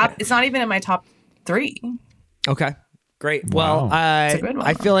 But it's not even in my top 3. Okay, great. Wow. Well, It's a good one.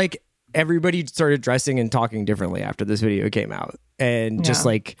 I feel like everybody started dressing and talking differently after this video came out, and just Yeah,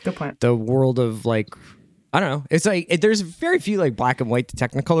 like good point. the world of like, I don't know. It's like there's very few like black and white to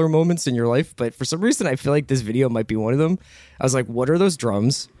Technicolor moments in your life, but for some reason I feel like this video might be one of them. I was like, what are those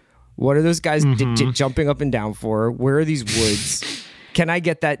drums? What are those guys jumping up and down for? Where are these woods? Can I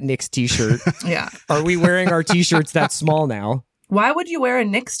get that Knicks t-shirt? Yeah. Are we wearing our t-shirts that small now? Why would you wear a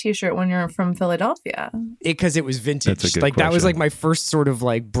Knicks t-shirt when you're from Philadelphia? Because it was vintage. That's a good Like that was question. like my first sort of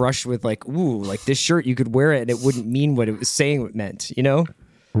like brush with like, ooh, like this shirt you could wear it and it wouldn't mean what it was saying it meant, you know?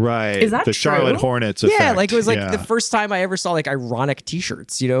 Right. Is that the Charlotte true? Hornets Yeah, effect. like it was like Yeah. the first time I ever saw like ironic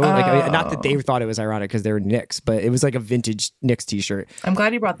t-shirts, you know? Like not that they thought it was ironic because they were Knicks, but it was like a vintage Knicks t-shirt. I'm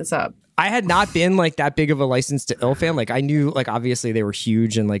glad you brought this up. I had not been like that big of a License to Ill fan. Like I knew like obviously they were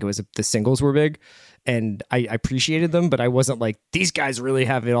huge and like it was the singles were big and I appreciated them, but I wasn't like these guys really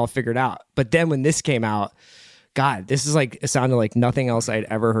have it all figured out. But then when this came out, God, this is like it sounded like nothing else I'd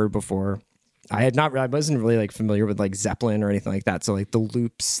ever heard before. I wasn't really like familiar with like Zeppelin or anything like that. So like the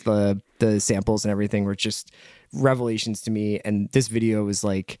loops, the samples and everything were just revelations to me. And this video was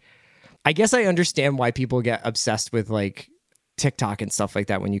like, I guess I understand why people get obsessed with like TikTok and stuff like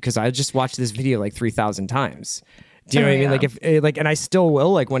that because I just watched this video like 3,000 times. Do you know what I mean? yeah. Like if like, and I still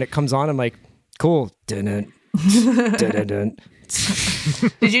will, like when it comes on, I'm like, cool. Dun-dun, dun-dun-dun.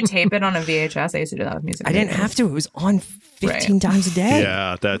 Did you tape it on a VHS? I used to do that with music. I didn't videos. have to. It was on 15 times a day.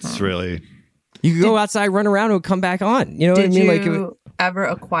 Yeah, that's really. You could go outside, run around, it would come back on. You know what I Did mean? you Like, it would, ever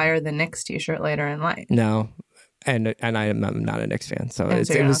acquire the Knicks t-shirt later in life? no. And I'm not a Knicks fan, so And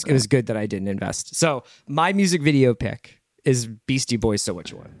so it you're was not it was good that I didn't invest. So my music video pick is Beastie Boys. So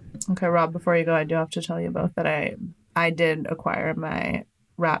What You Want? Okay, Rob, before you go, I do have to tell you both that I did acquire my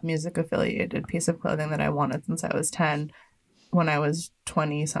rap music affiliated piece of clothing that I wanted since I was 10 when I was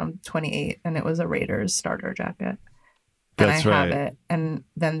 28, and it was a Raiders starter jacket. And That's I right. have it, and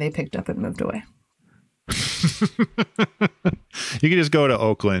then they picked up and moved away. You can just go to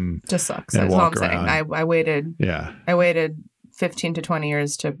Oakland. Just sucks. And That's all I'm walk saying. around. I waited Yeah. 15 to 20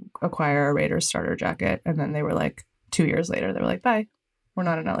 years to acquire a Raiders starter jacket, and then they were like 2 years later, they were like, bye. We're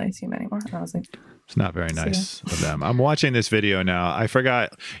not an LA team anymore. And I was like, It's not very nice of them. I'm watching this video now. I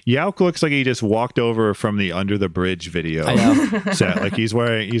forgot. Yauk looks like he just walked over from the Under the Bridge video I know. set. Like he's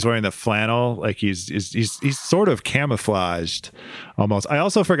wearing the flannel. Like he's sort of camouflaged almost. I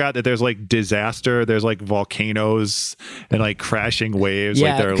also forgot that there's like disaster. There's like volcanoes and like crashing waves.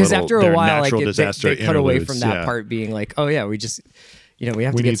 Yeah, like they're because little, after a they're while, like natural they disaster cut away interludes. from that Yeah. part being like, oh yeah, we just, we have We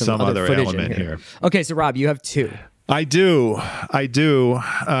to need get some other footage element in here. Okay, so Rob, you have two. I do.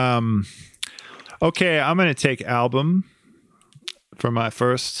 Okay, I'm going to take album for my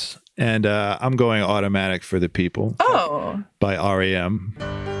first, and I'm going Automatic for the People oh, by REM.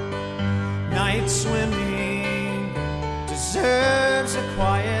 Night swimming deserves a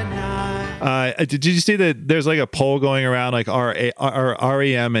quiet night. Did you see that there's like a poll going around, like are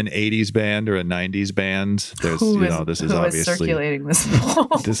REM an 80s band or a 90s band? There's, who is, this is who is obviously circulating this poll?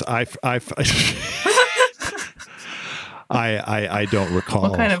 this I don't recall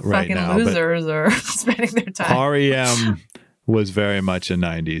What kind of right fucking now, but losers are spending their time? REM was very much a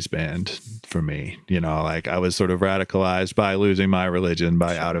 90s band for me. Like I was sort of radicalized by Losing My Religion,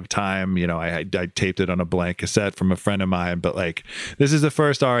 by Out of Time. I taped it on a blank cassette from a friend of mine, but like this is the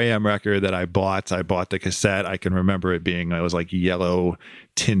first REM record that I bought. I bought the cassette. I can remember it being, it was like yellow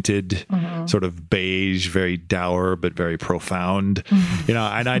tinted, sort of beige, very dour, but very profound, and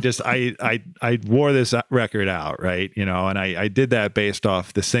I wore this record out. Right. And I did that based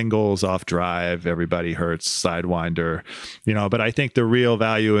off the singles, Off Drive, Everybody Hurts, Sidewinder, but I think the real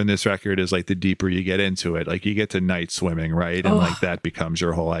value in this record is like the deeper you get into it, like you get to Night Swimming, right? And like that becomes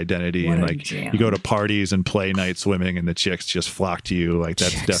your whole identity. What And a like jam. you go to parties and play Night Swimming and the chicks just flock to you. Like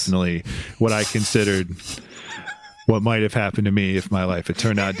that's definitely what I considered what might have happened to me if my life had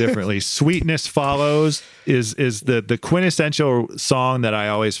turned out differently. Sweetness Follows is the quintessential song that I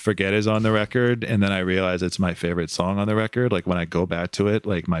always forget is on the record, and then I realize it's my favorite song on the record. Like when I go back to it,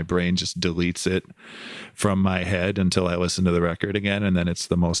 like my brain just deletes it from my head until I listen to the record again, and then it's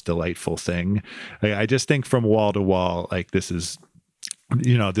the most delightful thing. I just think from wall to wall, like this is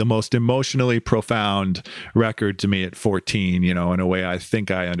the most emotionally profound record to me at 14, in a way I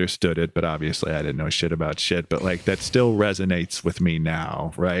think I understood it, but obviously I didn't know shit about shit, but like that still resonates with me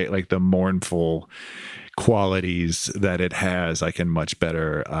now, right? Like the mournful qualities that it has, I can much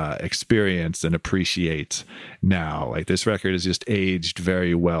better experience and appreciate now. Like this record has just aged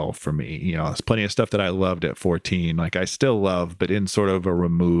very well for me. There's plenty of stuff that I loved at 14, like I still love, but in sort of a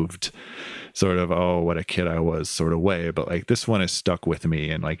removed sort of, oh, what a kid I was sort of way. But like this one has stuck with me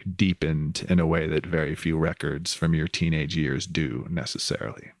and like deepened in a way that very few records from your teenage years do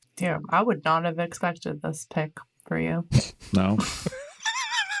necessarily. Yeah, I would not have expected this pick for you. No?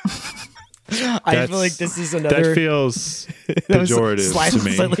 I feel like this is another. That feels that was pejorative to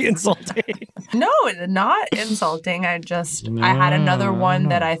me. slightly insulting. No, not insulting. I had another one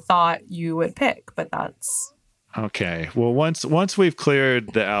that I thought you would pick, but that's Okay. Well, once we've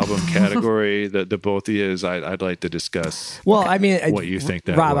cleared the album category, the both of you, I'd like to discuss. Well, I mean, what you think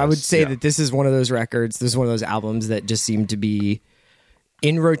that Rob, I would was. say Yeah. that this is one of those records. This is one of those albums that just seemed to be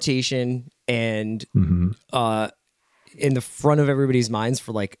in rotation and in the front of everybody's minds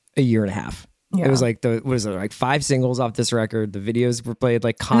for like a year and a half. Yeah. It was like like 5 singles off this record. The videos were played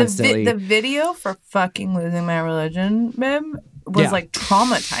like constantly. the video for fucking Losing My Religion, babe, was Yeah. like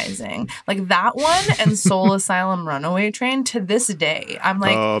traumatizing. Like that one and Soul Asylum Runaway Train to this day. I'm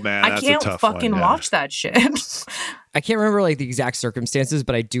like, Oh, man, I that's a can't tough fucking one, yeah. watch that shit. I can't remember like the exact circumstances,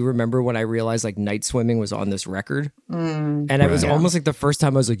 but I do remember when I realized like Night Swimming was on this record. And it was almost like the first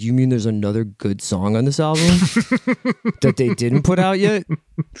time I was like, you mean there's another good song on this album that they didn't put out yet?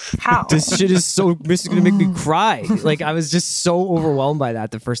 How? This shit is so, this is going to make me cry. Like I was just so overwhelmed by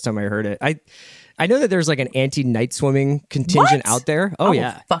that the first time I heard it. I know that there's like an anti-Night Swimming contingent What? out there. I Oh will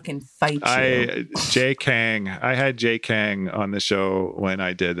yeah. fucking fight you. I had Jay Kang on the show when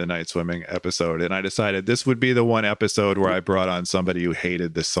I did the Night Swimming episode, and I decided this would be the one episode where I brought on somebody who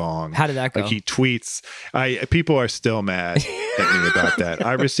hated the song. How did that go? Like he tweets. People are still mad at me about that.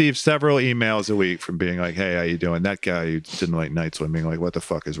 I received several emails a week from being like, "Hey, how you doing? That guy who didn't like Night Swimming, like, what the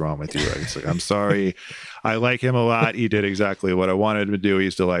fuck is wrong with you?" It's like, I'm sorry. I like him a lot. He did exactly what I wanted him to do.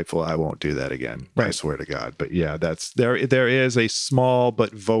 He's delightful. I won't do that again. I swear to God. But yeah, there is a small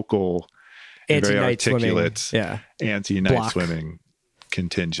but vocal, and very Anti-Night Swimming. articulate Yeah. anti-Night Block. Swimming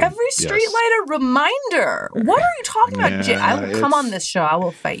contingent. Every yes. streetlight a reminder. What are you talking about? I will come on it's- this show. I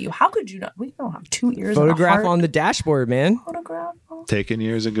will fight you. How could you not? We don't have 2 ears. Photograph and a heart. on the dashboard, man. Photograph. Taken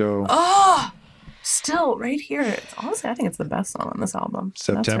years ago. Oh, still right here. It's, honestly, I think it's the best song on this album. That's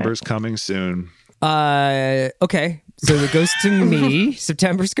right. September's coming soon. Okay. So it goes to me.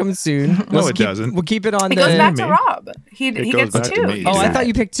 September's coming soon. No, it doesn't. We'll keep it on It the. goes back to me. Rob. He goes gets back to two. me. Oh, I Yeah. thought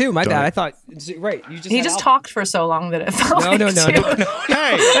you picked two. My Don't- bad. I thought right. You just He had just album. talked for so long that it felt like No, two.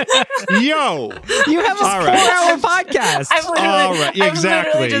 Hey, yo. You have a All right. 4-hour podcast. I'm literally, All right. Yeah, I'm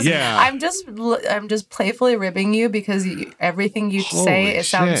exactly. literally just, Yeah. I'm just playfully ribbing you because everything you say, Holy it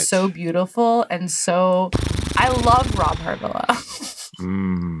sounds shit. so beautiful and so. I love Rob Harvilla.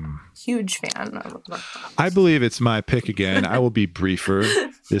 Huge fan of Rob. I believe it's my pick again. I will be briefer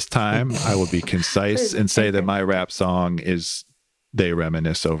this time. I will be concise and say that my rap song is They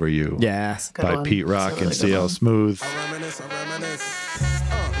Reminisce Over You Yeah. Good by one. Pete It's a Rock really and good CL one. Smooth.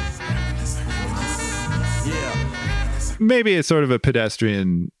 Maybe it's sort of a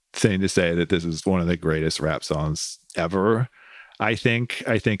pedestrian thing to say that this is one of the greatest rap songs ever. I think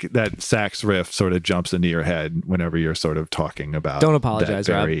that sax riff sort of jumps into your head whenever you're sort of talking about. Don't apologize,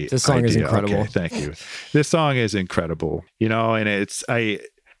 that Rob. very This song is idea. incredible. Okay, thank you. This song is incredible. You know, and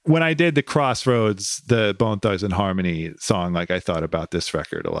when I did the Crossroads, the Bone Thugs and Harmony song, like I thought about this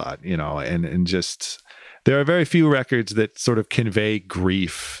record a lot, you know, and just there are very few records that sort of convey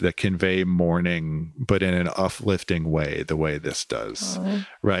grief, that convey mourning, but in an uplifting way, the way this does,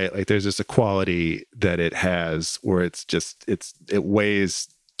 right? Like there's just a quality that it has where it weighs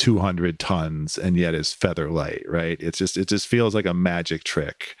 200 tons and yet is feather light, right? It just feels like a magic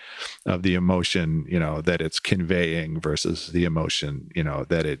trick of the emotion, you know, that it's conveying versus the emotion, you know,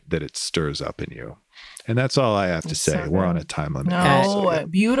 that it stirs up in you. And that's all I have to say. so We're good. on a time limit. No,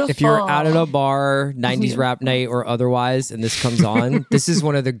 beautiful. If you're out at a bar, 90s rap night or otherwise, and this comes on, this is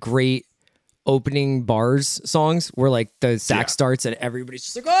one of the great opening bars songs where like the sax starts and everybody's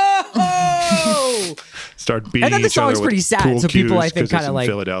just like, oh! Start beating And then the each other song's with pretty sad, pool so people, cues I think, 'cause it's kinda in like-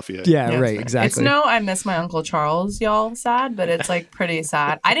 Philadelphia. Yeah, Yeah, right, it's exactly. no, I miss my Uncle Charles, y'all sad, but it's like pretty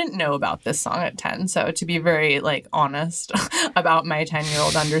sad. I didn't know about this song at 10, so to be very like honest about my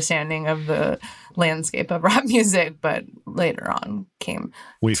 10-year-old understanding of the landscape of rap music, but later on came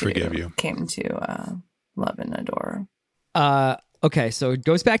We to forgive you. love and adore. Okay, so it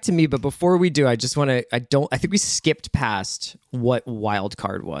goes back to me, but before we do, I just want to, I think we skipped past what wild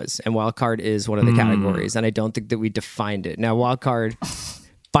card was. And wild card is one of the categories, and I don't think that we defined it. Now, wild card,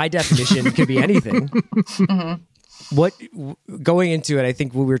 by definition, could be anything. Going into it, I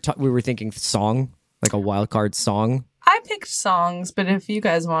think we were thinking song, like a wild card song. I picked songs, but if you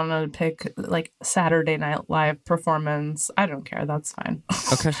guys want to pick like Saturday Night Live performance, I don't care. That's fine.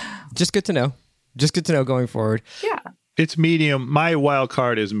 Okay, just good to know. Just good to know going forward. Yeah. It's medium. My wild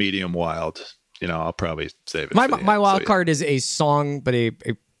card is medium wild. You know, I'll probably save it. My for the my end, wild so, yeah. card is a song, but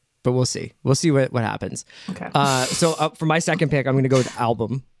but we'll see. We'll see what happens. Okay. So for my second pick, I'm going to go with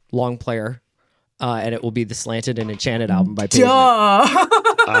album, long player, and it will be the Slanted and Enchanted album by Pavement.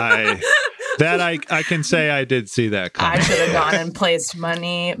 I can say I did see that coming. I should have gone and placed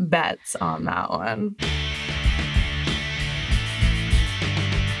money bets on that one.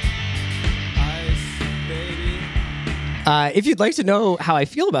 If you'd like to know how I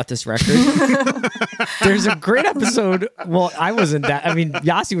feel about this record, there's a great episode. Well, I wasn't that. I mean,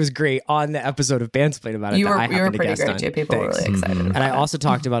 Yasi was great on the episode of Bandsplain about it. You that I were happened to pretty guest great on. too. People were Thanks. really excited. And about I it. also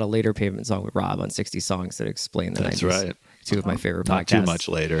talked about a later Pavement song with Rob on 60 Songs that explain the That's 90s. right. Two of my favorite Not podcasts. too much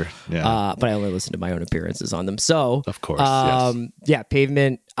later. Yeah. But I only listened to my own appearances on them. So, Of course, yes. yeah,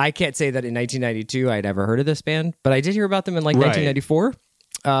 Pavement. I can't say that in 1992 I'd ever heard of this band, but I did hear about them in like Right. 1994.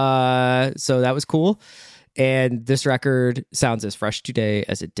 So that was cool. And this record sounds as fresh today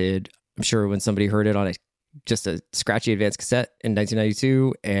as it did, I'm sure, when somebody heard it on just a scratchy advanced cassette in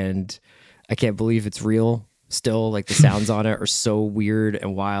 1992. And I can't believe it's real. Still, like the sounds on it are so weird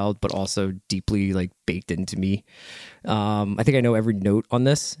and wild, but also deeply like baked into me. I think I know every note on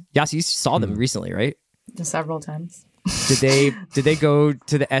this. Yasi, you saw them recently, right? Several times. Did they go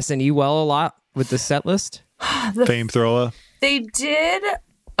to the SNE well a lot with the set list? Fame thrower. They did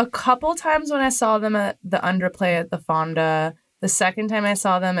a couple times when I saw them at the Underplay at the Fonda. The second time I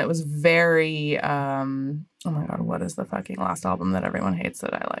saw them, it was very, oh my God, what is the fucking last album that everyone hates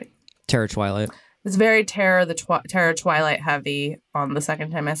that I like? Terror Twilight. It's very Terror Twilight heavy on the second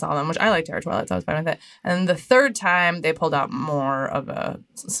time I saw them, which I like Terror Twilight, so I was fine with it. And the third time, they pulled out more of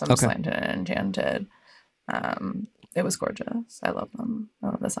some Okay. Slanted and Enchanted. it was gorgeous. I love them. I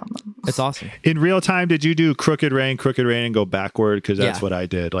love this album. It's awesome. In real time, did you do Crooked Rain, and go backward? Because that's Yeah. what I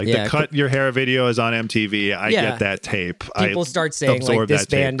did. Like Yeah, the Cut Your Hair video is on MTV. I Yeah. get that tape. People I start saying like absorb this that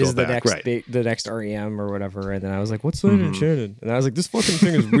tape, band go is the back. next Right. the next REM or whatever, and then I was like, what's Leonard Shannon? And I was like, this fucking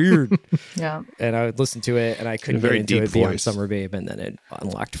thing is weird. Yeah. And I would listen to it, and I couldn't very get into deep it beyond voice. Summer Babe, and then it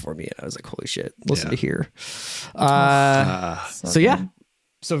unlocked for me, and I was like, holy shit, listen Yeah. to here. So Yeah. good.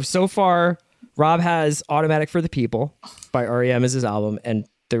 So far, Rob has Automatic for the People by REM as his album, and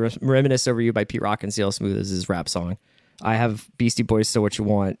The Reminisce Over You by Pete Rock and CL Smooth as his rap song. I have Beastie Boys' So What You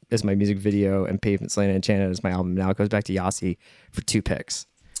Want as my music video, and Pavement Slaying Enchanted as my album. Now it goes back to Yasi for 2 picks.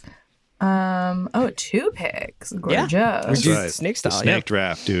 2 picks. Gorgeous. We do Right. snake The style. snake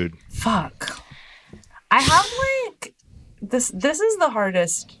draft, dude. Fuck. I have like this is the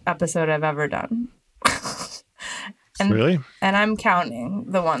hardest episode I've ever done. And, Really? and I'm counting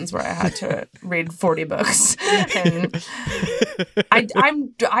the ones where I had to read 40 books. And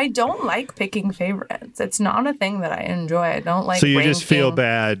I don't like picking favorites. It's not a thing that I enjoy. I don't like So you just feel ranking.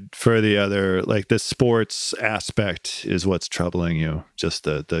 bad for the other, like the sports aspect is what's troubling you. Just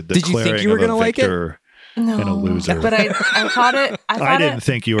the Did you think declaring you were of a gonna like it? victor and a loser. But I thought it. I didn't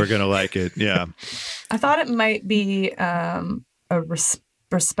think you were gonna like it. Yeah. I thought it might be a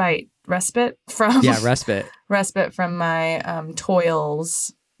respite from Yeah, respite. respite from my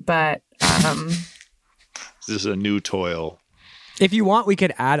toils, but This is a new toil. If you want, we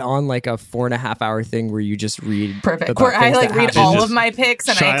could add on like a 4.5-hour thing where you just read. perfect. about Where I things like that read happened. all Just of my picks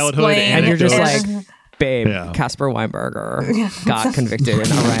and I childhood explain. And you're just anecdotes. like, babe, Yeah. Casper Weinberger got convicted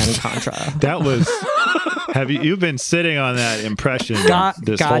in Iran Contra. That was. You've been sitting on that impression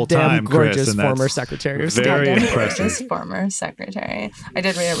this whole Goddamn time, Chris? gorgeous And that's former Secretary of State. very Goddamn impressive. gorgeous former secretary. I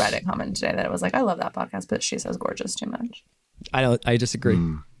did read a Reddit comment today that it was like, I love that podcast, but she says gorgeous too much. I disagree.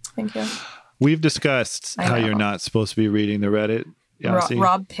 Thank you. We've discussed I how know. you're not supposed to be reading the Reddit. Yasi.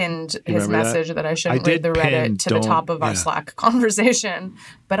 Rob pinned his remember that? message that I shouldn't I read the did Reddit pin, to the don't- top of our yeah. Slack conversation,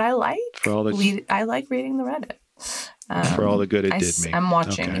 but I like For all the- I like reading the Reddit. For all the good it I did me. am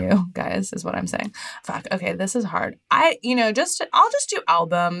watching Okay. you guys, is what I'm saying. Fuck. Okay, this is hard. I'll just do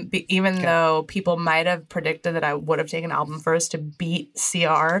album, even though people might have predicted that I would have taken album first to beat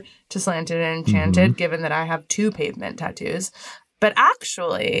CR to Slanted and Enchanted, given that I have 2 pavement tattoos. But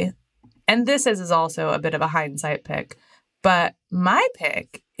actually, and this is also a bit of a hindsight pick, but my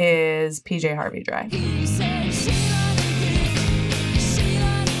pick is PJ Harvey Dry.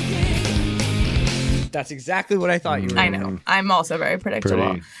 That's exactly what I thought you were. I know. I'm also very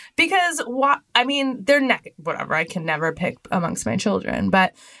predictable. Pretty. Because they're whatever. I can never pick amongst my children,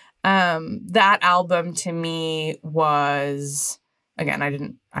 but that album to me was, again, I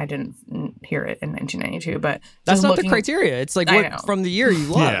didn't hear it in 1992, but That's just not the looking- criteria. It's like I know. what from the year you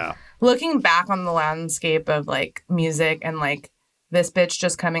love. Yeah. Looking back on the landscape of like music and like this bitch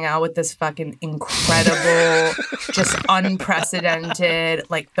just coming out with this fucking incredible, just unprecedented,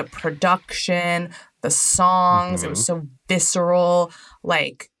 like the production, the songs, it was so visceral,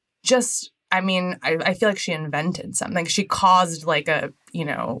 like just, I mean, I feel like she invented something. She caused like a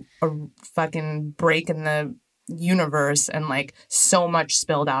fucking break in the universe and like so much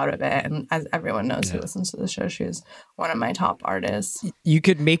spilled out of it. And as everyone knows who listens to the show, she's one of my top artists. You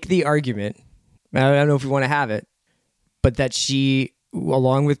could make the argument, I don't know if you want to have it, but that she,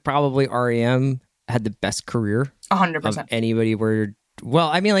 along with probably REM, had the best career of 100%. anybody where, well,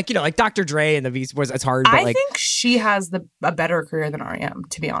 I mean, like, like Dr. Dre and the Beast Boys, it's hard, but I like, think she has a better career than REM,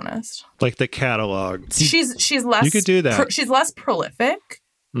 to be honest. Like the catalog. She's less. You could do that. She's less prolific,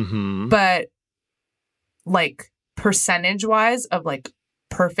 Mm-hmm. but like percentage wise of like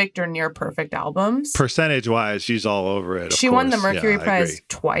perfect or near perfect albums. Percentage wise, she's all over it. of She won the course. Mercury Yeah, I Prize agree.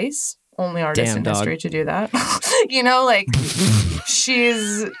 twice. Only artist Damn, in dog. history to do that. Like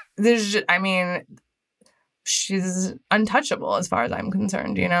she's untouchable as far as I'm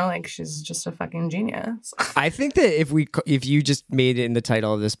concerned. Like she's just a fucking genius. I think that if you just made it in the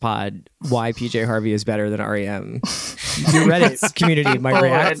title of this pod, why PJ Harvey is better than REM, the Reddit community might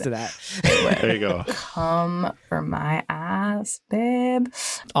react to that. There you go. Come for my ass, babe.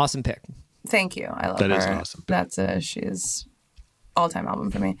 Awesome pick. Thank you. I love That her. is an awesome pick. That's she's all-time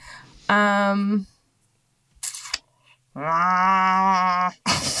album for me.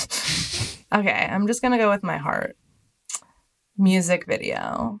 Okay, I'm just gonna go with my heart. Music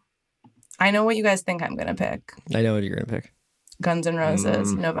video. I know what you guys think I'm gonna pick. I know what you're gonna pick. Guns N'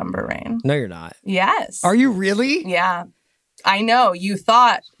 Roses, November Rain. No, you're not. Yes. Are you really? Yeah. I know you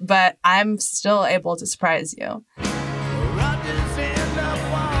thought, but I'm still able to surprise you.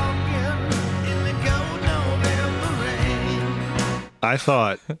 I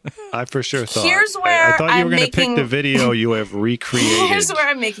for sure thought. Here's I where thought you were I'm going to pick making- the video you have recreated Here's where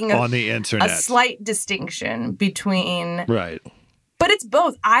I'm making on the a internet. slight distinction between, Right. but it's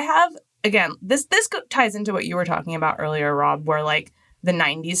both. I have, again, this ties into what you were talking about earlier, Rob, where like the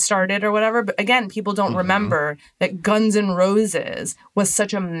 90s started or whatever. But again, people don't remember that Guns N' Roses was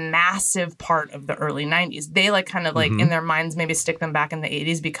such a massive part of the early 90s. They like kind of like in their minds maybe stick them back in the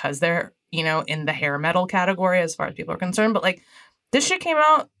 80s because they're, you know, in the hair metal category as far as people are concerned. But like this shit came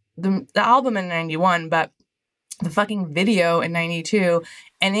out, the album in 91, but the fucking video in 92.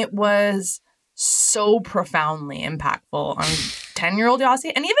 And it was so profoundly impactful on 10-year-old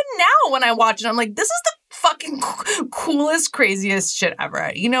Yossi. And even now when I watch it, I'm like, this is the fucking coolest, craziest shit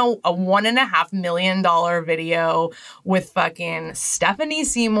ever. You know, a $1.5 million video with fucking Stephanie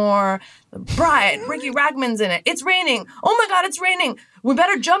Seymour, the bride, Ricky Ragman's in it. It's raining. Oh my God, it's raining. We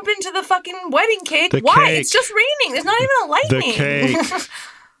better jump into the fucking wedding cake. The Why? cake. It's just raining. There's not even a lightning. The cake.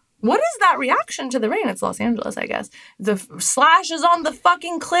 What is that reaction to the rain? It's Los Angeles, I guess. The Slash is on the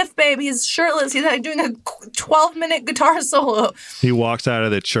fucking cliff, baby. He's shirtless. He's like doing a 12-minute guitar solo. He walks out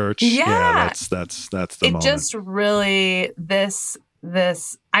of the church. Yeah. That's the It moment. just really this.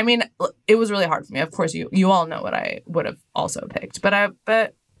 I mean, it was really hard for me. Of course, you all know what I would have also picked,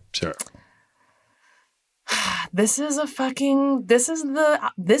 but Sure. this is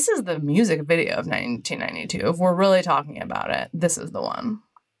the music video of 1992. If we're really talking about it, this is the one.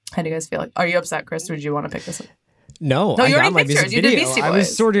 How do you guys feel? Are you upset, Chris, or did you want to pick this? No, No, I you got already my picked music yours. You did video. Beastie I was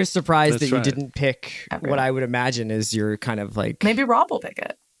Boys. sort of surprised That's that right. you didn't pick Ever. what I would imagine is your kind of like Maybe Rob will pick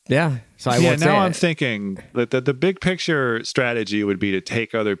it. yeah. So I Yeah, won't say now I'm it. thinking that the big picture strategy would be to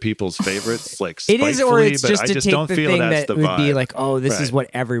take other people's favorites, like It is, or spitefully, it's but just I to just take don't the feel thing that's that the would be vibe. like, oh, this is Right. what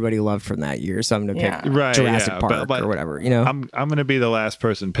everybody loved from that year, so I'm gonna Yeah. pick Right, Jurassic yeah, Park but or whatever. You know, I'm going to be the last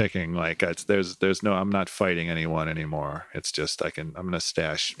person picking. Like there's no, I'm not fighting anyone anymore. It's just I'm going to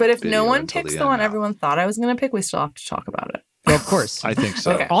stash. But if video no one until picks the the end one now. everyone thought I was going to pick, we still have to talk about it. well, of course. I think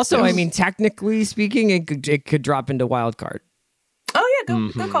so. Okay. Also, Yes. I mean, technically speaking, it could drop into wild card. Oh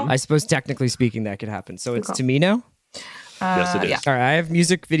yeah, good call. I suppose technically speaking, that could happen. So it's call. to me now. Yes, it is. Yeah. All right, I have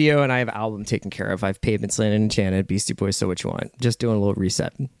music video and I have album taken care of. I have Pavement Slant and Enchanted, Beastie Boys, So What You Want. Just doing a little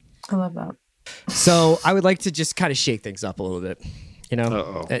reset. I love that. So I would like to just kind of shake things up a little bit, you know,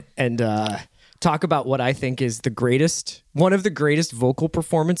 Uh-oh. and talk about what I think is one of the greatest vocal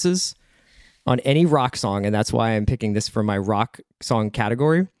performances on any rock song, and that's why I'm picking this for my rock song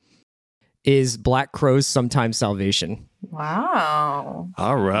category, is Black Crowes' Sometimes Salvation. Wow.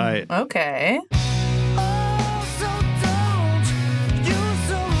 All right. Okay.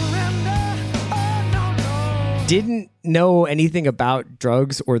 Didn't know anything about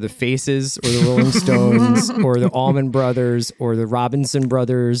drugs or the Faces or the Rolling Stones or the Allman Brothers or the Robinson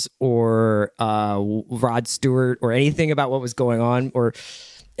Brothers or Rod Stewart or anything about what was going on or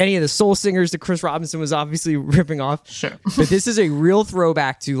any of the soul singers that Chris Robinson was obviously ripping off. Sure. But this is a real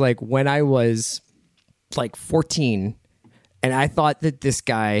throwback to like when I was like 14 and I thought that this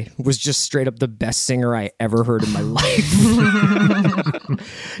guy was just straight up the best singer I ever heard in my life.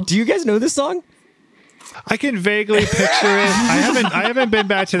 Do you guys know this song? I can vaguely picture it. I haven't been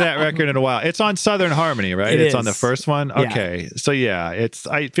back to that record in a while. It's on Southern Harmony, right? It It's on is. the first one. Yeah. Okay, so yeah,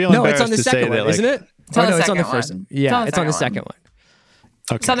 I feel No, embarrassed it's on the to say second that. one, Like, isn't it? It's on Oh, the no, it's on the second first one. one. Yeah, it's on the second second one.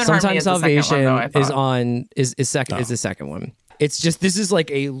 Okay. Southern Harmony Sometimes is the second Salvation one, though, I is thought. on is the second one. It's just this is like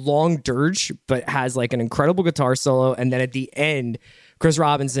a long dirge, but has like an incredible guitar solo, and then at the end, Chris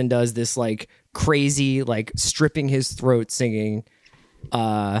Robinson does this like crazy like stripping his throat singing.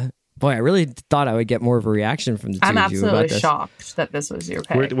 Boy, I really thought I would get more of a reaction from the two I'm of you about absolutely this. shocked that this was your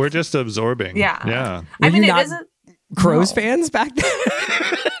pick. We're just absorbing. Yeah. Yeah. I Were mean, you it not- is. Crows fans back then.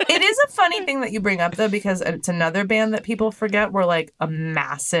 It is a funny thing that you bring up though, because it's another band that people forget were like a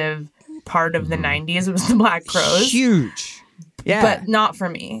massive part of the '90s. It was the Black Crowes, Huge. Yeah. but not for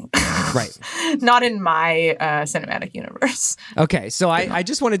me. right. Not in my cinematic universe. Okay, so I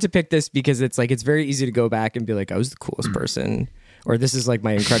just wanted to pick this because it's like it's very easy to go back and be like I was the coolest person, or this is like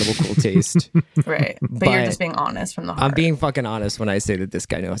my incredible cool taste. Right. But you're But just being honest from the heart. I'm being fucking honest when I say that this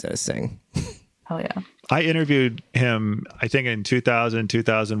guy knows how to sing. Hell yeah. I interviewed him, I think in 2000,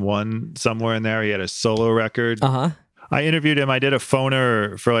 2001, somewhere in there. He had a solo record. Uh-huh. I interviewed him. I did a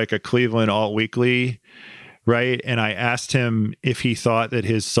phoner for like a Cleveland Alt Weekly, right? And I asked him if he thought that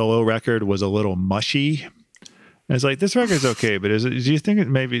his solo record was a little mushy. And it's like, this record's okay, but do you think it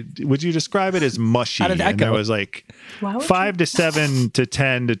maybe, would you describe it as mushy? How did that and go? there was like Why would 5 to 7 to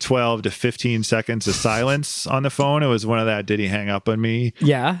 10 to 12 to 15 seconds of silence on the phone. It was one of that, did he hang up on me?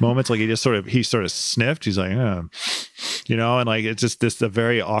 Yeah. Moments. Like he sort of sniffed. He's like, and like, it's just a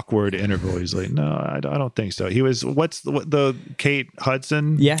very awkward interval. He's like, no, I don't think so. He was, what the Kate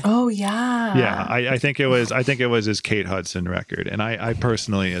Hudson? Yeah. Oh yeah. Yeah, I think it was his Kate Hudson record, and I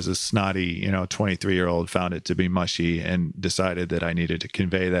personally, as a snotty 23-year-old, found it to be mushy and decided that I needed to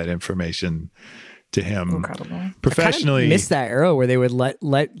convey that information to him. Incredible. Professionally. Missed that era where they would let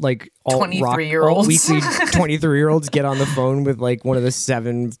like alt 23-year-olds. weekly 23-year-olds get on the phone with like one of the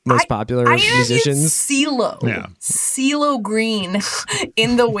 7 most popular I interviewed musicians. CeeLo. Yeah. CeeLo Green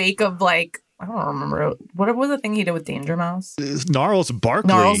in the wake of like, I don't remember. What was the thing he did with Danger Mouse? Gnarls Barkley.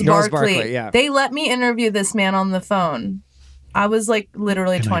 Gnarls Gnarls Barkley. Barkley, yeah. They let me interview this man on the phone. I was like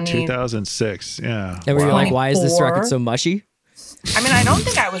literally In like 20. 2006. Yeah. And were you like, why is this 24? record so mushy? I mean, I don't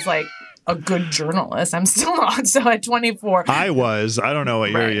think I was like a good journalist. I'm still not. So at 24. I don't know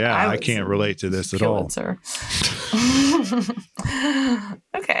what year. Right, Yeah, I was can't relate to this at all. Pulitzer.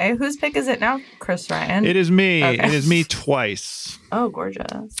 Okay, whose pick is it now? Chris Ryan. It is me. Okay. It is me twice. Oh,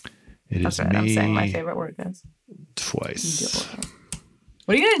 gorgeous. It That's is right. me I'm saying my favorite word is. twice.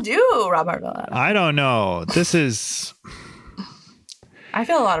 What are you gonna do, Rob Arbella? I don't know. This is. I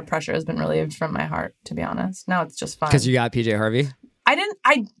feel a lot of pressure has been relieved from my heart, to be honest. Now it's just fun. Because you got PJ Harvey.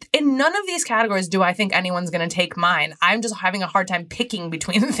 In none of these categories do I think anyone's going to take mine. I'm just having a hard time picking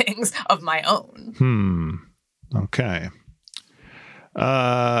between things of my own. Okay.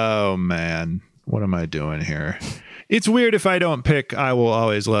 Oh, man. What am I doing here? It's weird if I don't pick I Will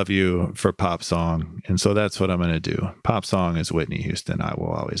Always Love You for pop song. And so that's what I'm going to do. Pop song is Whitney Houston, I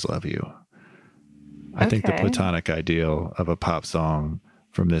Will Always Love You. I think the Okay. platonic ideal of a pop song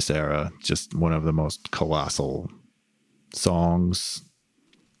from this era, just one of the most colossal songs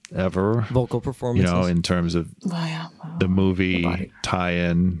ever, Vocal performances. in terms of Oh, yeah. Wow. the movie Bodyguard.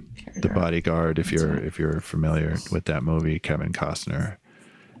 tie-in, The Character. Bodyguard, if you're familiar with that movie, Kevin Costner,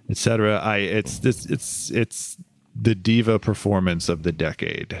 etc. It's the diva performance of the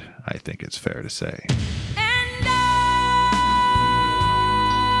decade, I think it's fair to say.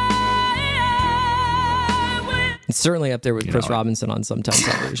 It's certainly up there with Chris know, Robinson on Sometime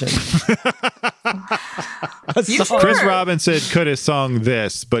Television. You sure? Chris Robinson could have sung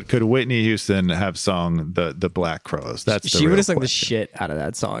this, but could Whitney Houston have sung the Black Crows? That's the She would real have sung the question. shit out of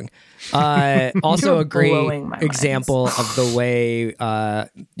that song. Also, You're a great blowing my mind. example of the way,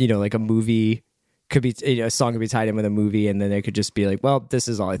 like a movie could be, a song could be tied in with a movie, and then they could just be like, well, this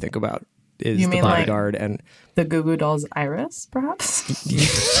is all I think about is You The mean like- Bodyguard. And The Goo Goo Dolls Iris, perhaps?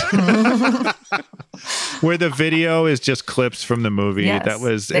 Where the video is just clips from the movie. Yes, That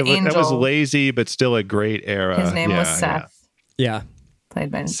was the that was angel. lazy, but still a great era. His name was Yeah, Seth, yeah.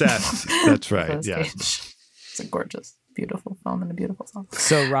 played by Seth. That's right. Nicolas Yeah. Cage. It's a gorgeous, beautiful film and a beautiful song.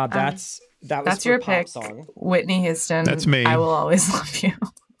 So, Rob, that was That's for your pop pick, song. Whitney Houston. That's me. I Will Always Love You.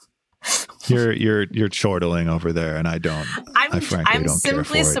 You're chortling over there, and I frankly I'm don't care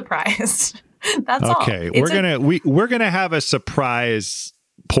simply for it. surprised. That's all. Okay, It's we're gonna have a surprise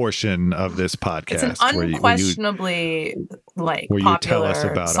portion of this podcast It's an where you unquestionably tell popular us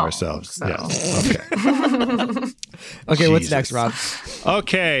about song, ourselves. so. Yes. Okay. Okay, what's Jesus. next, Rob?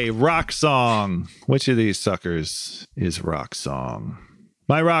 Okay, rock song. Which of these suckers is rock song?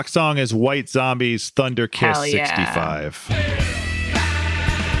 My rock song is White Zombie's Thunder Kiss Hell yeah. 65.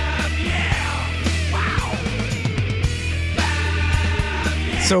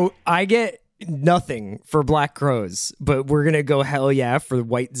 So I get nothing for Black Crows, but we're gonna go hell yeah for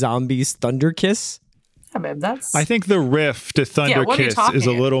White Zombies Thunder Kiss. Yeah, babe, that's. I think the riff to Thunder what are you Kiss talking is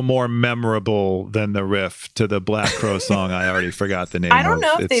a about? little more memorable than the riff to the Black Crow song. I already forgot the name. I don't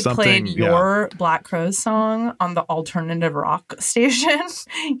know if It's they something- played yeah. your Black Crowes song on the alternative rock station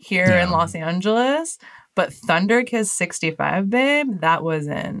here in Yeah. Los Angeles, but Thunder Kiss 65, babe, that was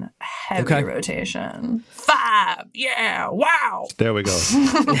in heavy Okay. rotation. Fab, yeah, wow. There we go.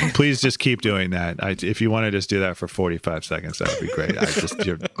 Please just keep doing that. If you want to just do that for 45 seconds, that would be great.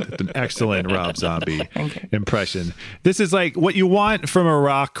 You're an excellent Rob Zombie Thank you. impression. This is like what you want from a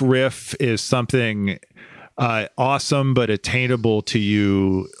rock riff is something awesome but attainable to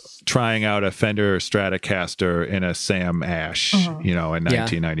you. Trying out a Fender Stratocaster in a Sam Ash, in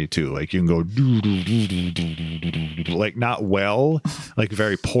 1992. Like you can go like not well, like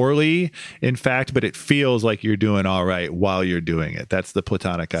very poorly, in fact, but it feels like you're doing all right while you're doing it. That's the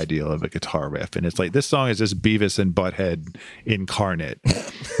platonic ideal of a guitar riff. And it's like this song is just Beavis and Butthead incarnate,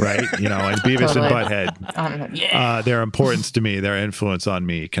 right? And Beavis Totally. and Butthead. Yeah. Their importance to me, their influence on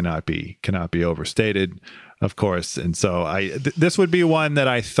me cannot be overstated. of course. And so this would be one that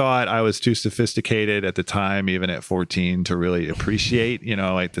I thought I was too sophisticated at the time, even at 14, to really appreciate.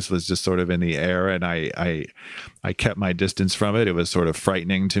 Like this was just sort of in the air, and I kept my distance from it. It was sort of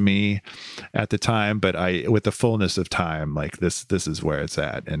frightening to me at the time, but with the fullness of time, like this is where it's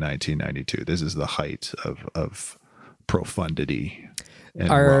at in 1992. This is the height of profundity and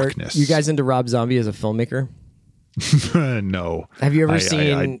Are rockness. you guys into Rob Zombie as a filmmaker? No. Have you ever I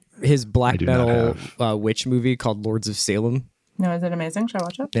seen his black do not metal witch movie called Lords of Salem? No, is it amazing? Should I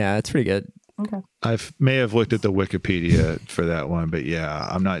watch it? Yeah, it's pretty good. Okay. I may have looked at the Wikipedia for that one, but yeah,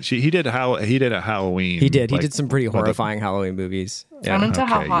 I'm not. He did a Halloween. He did. He like, did some pretty horrifying Halloween movies. Yeah. I'm into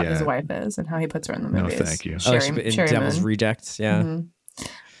how Okay, hot yeah. his wife is and how he puts her in the No, movies. thank you. Oh, in Devil's Moon. Rejects. Yeah.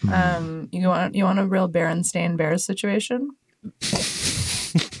 You want a real Berenstain Bears situation?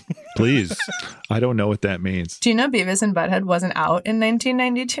 Please. I don't know what that means. Do you know Beavis and Butthead wasn't out in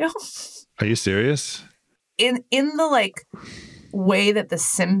 1992? Are you serious? in the like way that the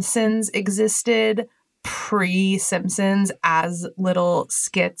Simpsons existed pre-Simpsons as little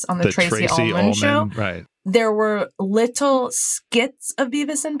skits on the Tracy Ullman show. Right. There were little skits of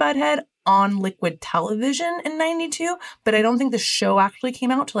Beavis and Butthead on Liquid Television in 92, but I don't think the show actually came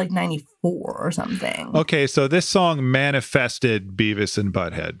out till like 94 or something. Okay, so this song manifested Beavis and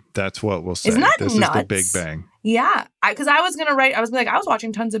Butthead. That's what we'll say. Isn't that this nuts? is the Big Bang. Yeah, because I was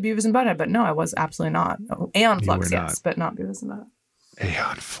watching tons of Beavis and Butthead, but no, I was absolutely not. Oh, Aeon You Flux, were yes, not. but not Beavis and Butthead.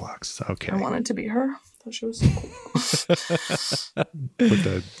 Aeon Flux. Okay. I wanted to be her. I thought she was so cool. With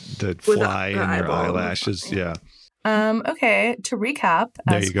the fly in her your eyeball. eyelashes. Yeah. Okay, to recap,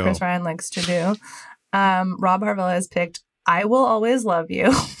 There as you go. Chris Ryan likes to do, Rob Harvella has picked I Will Always Love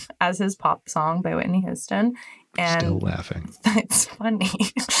You as his pop song by Whitney Houston. And Still laughing. it's funny.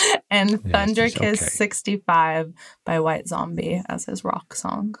 And Thunder just Kiss okay. 65 by White Zombie as his rock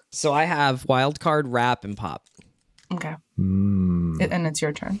song. So I have wild card, rap, and pop. Okay. Mm. And it's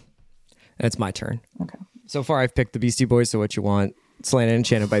your turn. And it's my turn. Okay. So far, I've picked the Beastie Boys, So What You Want, Slain and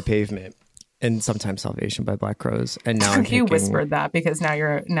Enchanted by Pavement, and Sometimes Salvation by Black Crows. And now I'm You picking... whispered that because now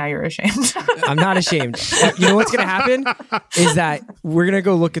you're ashamed. I'm not ashamed. You know what's gonna happen is that we're gonna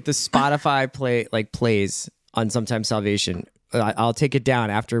go look at the Spotify plays on Sometimes Salvation. I'll take it down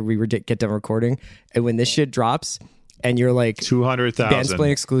after we get done recording, and when this shit drops, and you're like 200,000.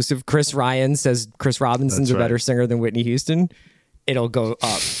 Bandsplain exclusive, Chris Ryan says Chris Robinson's That's a better right. singer than Whitney Houston. It'll go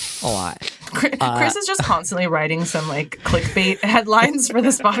up a lot. Chris is just constantly writing some like clickbait headlines for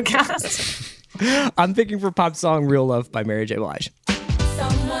this podcast. I'm picking for pop song "Real Love" by Mary J. Blige.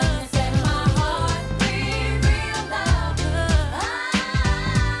 Someone set my heart free, real love.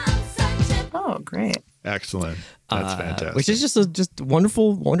 I'm such a Oh, great. Excellent. That's fantastic. Which is just a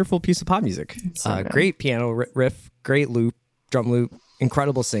wonderful, wonderful piece of pop music. good. Great piano riff, great loop, drum loop,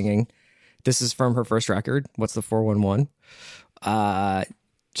 incredible singing. This is from her first record. What's the 411?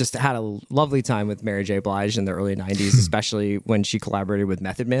 Just had a lovely time with Mary J. Blige in the early 90s, especially when she collaborated with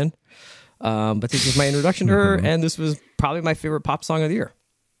Method Man. But this was my introduction to her, and this was probably my favorite pop song of the year.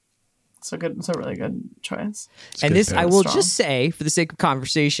 So good. It's a really good choice. It's And good this, I pick. will Strong. just say, for the sake of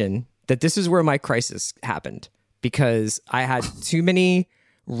conversation, that this is where my crisis happened because I had too many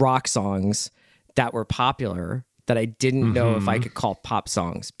rock songs that were popular that I didn't know if I could call pop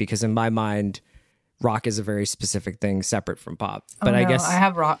songs because in my mind, rock is a very specific thing separate from pop. But I guess I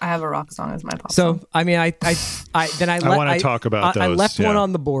have a rock song as my pop so. song. I mean, I wanna talk about I those, left one yeah.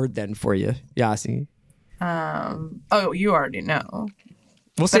 on the board then for you, Yasi. Oh, you already know.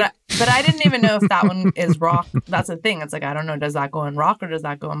 We'll see. But I didn't even know if that one is rock. That's the thing. It's like I don't know. Does that go in rock or does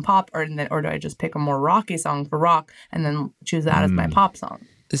that go in pop, or do I just pick a more rocky song for rock and then choose that as my pop song?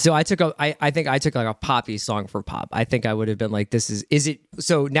 So I think I took like a poppy song for pop. I think I would have been like, is it,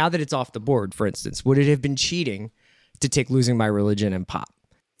 so now that it's off the board, for instance, would it have been cheating to take Losing My Religion and pop?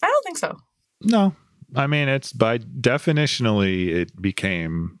 I don't think so. No. I mean, it's by definitionally, it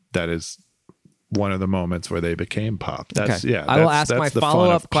became, that is one of the moments where they became pop. That's, yeah. I will that's- ask my that's the fun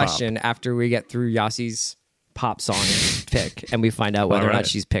follow-up of pop. question after we get through Yassi's pop song pick and we find out whether or All not right.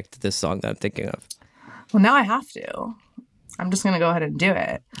 she's picked this song that I'm thinking of. Well, now I have to. I'm just gonna go ahead and do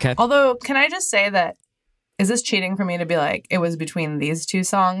it. Okay. Although, can I just say that is this cheating for me to be like it was between these two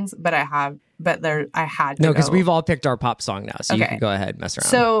songs? But I had to. No, because go. we've all picked our pop song now, so you Okay. can go ahead and mess around.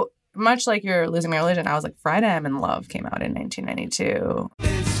 So much like you're Losing My Religion, I was like Friday I'm in Love came out in 1992.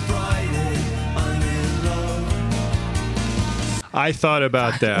 I thought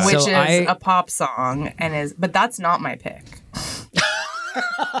about that. Which So is a pop song but that's not my pick.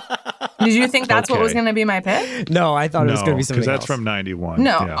 Did you think that's what was Okay. going to be my pick? no, I thought it was going to be something because that's else. from 91.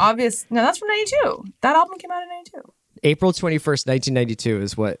 No, Yeah. no, that's from 92. That album came out in 92. April 21st, 1992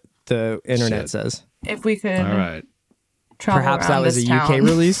 is what the internet Shit. says. if we could All right. travel Perhaps around that was this a UK town.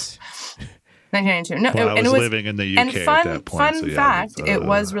 release. 1992. No, Well, I and was it was living in the UK and at fun that point. fun so yeah, fact, that's, it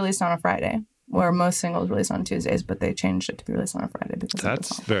was released on a Friday, where most singles released on Tuesdays, but they changed it to be released on a Friday because of the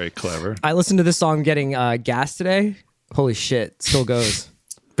That's song. very clever. I listened to this song getting gas today. Holy shit, still goes.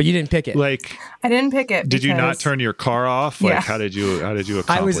 But you didn't pick it. Like, I didn't pick it. did you not because- turn your car off? Like, Yeah. how did you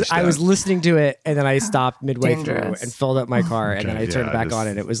accomplish I was that? listening to it and then I stopped midway through Dangerous. and filled up my car and then I Okay, turned yeah, back this- on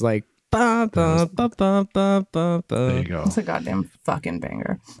and it was like ba ba ba ba ba ba There you ba. go. It's a goddamn fucking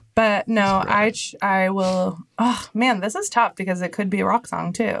banger. But no, I will. Oh man, this is tough because it could be a rock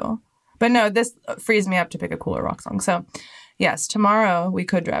song too. But no, this frees me up to pick a cooler rock song. So yes, tomorrow we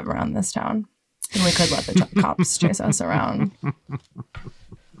could drive around this town and we could let the cops chase us around.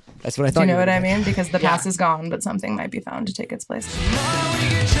 That's what I Do thought. you know what were I gonna mean? Because the Yeah. past is gone, but something might be found to take its place.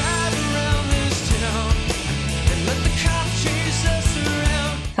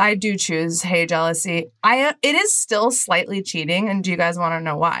 I do choose Hey Jealousy. It is still slightly cheating, and do you guys want to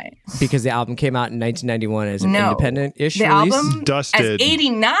know why? pick. Because the album came out in 1991 as an No. independent-ish The release. album Dusted. as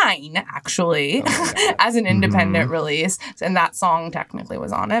 89 actually as an independent release, and that song technically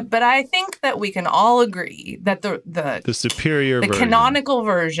was on it. But I think that we can all agree that The superior the version. canonical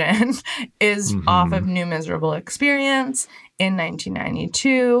version is off of New Miserable Experience in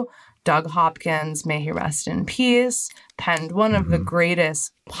 1992. Doug Hopkins, may he rest in peace, penned one of the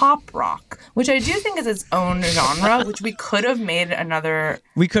greatest pop rock, which I do think is its own genre, which we could have made another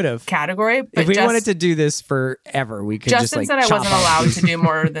We could have. category. But If we just, wanted to do this forever, we could just Justin like said I chop wasn't off allowed these. to do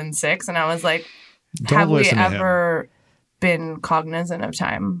more than 6, and I was like, Don't have we listen to him. ever been cognizant of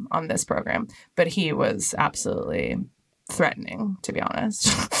time on this program? But he was absolutely threatening, to be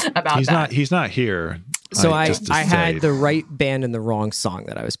honest, about that. He's not here. So I just to had say. the right band and the wrong song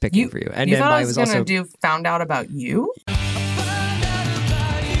that I was picking for you. And you then thought I I was was going to also do Found Out About You?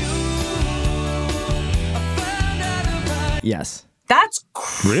 yes. That's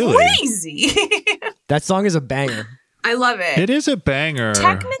Really? crazy. That song is a banger. I love it. It is a banger.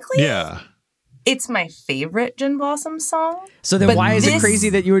 Technically- Yeah. It's my favorite Gin Blossom song So then But why is it this- crazy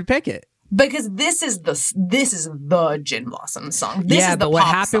that you would pick it? because this is the Gin Blossom song. This yeah, is the but what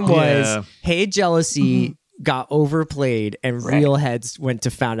pop happened song. was Yeah. Hey Jealousy got overplayed and Right. Real Heads went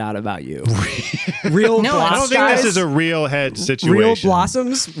to Found Out About You. Real No, I don't think Guys- this is a real head situation. Real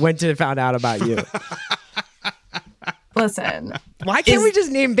Blossoms went to Found Out About You. Listen, Why can't Is- we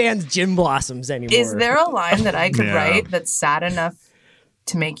just name bands Gin Blossoms anymore? is there a line that I could Yeah. write that's sad enough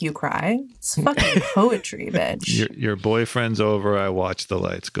to make you cry? It's fucking poetry, bitch. Your boyfriend's over. I watch the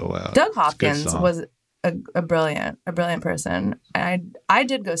lights go out. Doug It's a good Hopkins song. was a brilliant person. I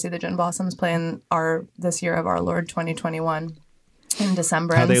did go see the Gin Blossoms play in this year of our Lord 2021 in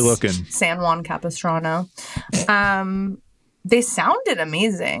December. How in they looking? San Juan Capistrano. They sounded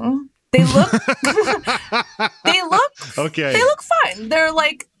amazing. They look Okay. they look fine. They're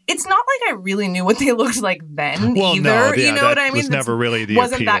like, it's not like I really knew what they looked like then Well, either. no, yeah, you know that what I mean? was never really the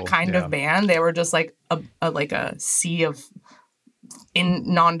wasn't that appeal, kind yeah. of band. They were just like a sea of in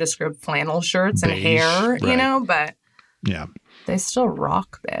nondescript flannel shirts and Beige, hair, you right. know, but Yeah. they still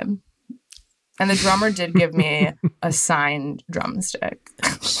rock, babe. And the drummer did give me a signed drumstick.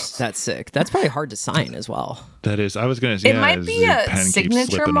 That's sick. That's probably hard to sign as well. That is. I was going to say. It might be a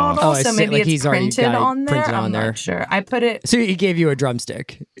signature model, Oh, I so see. maybe Like it's he's already printed got it on there. printed on I'm there. not sure. I put it. So he gave you a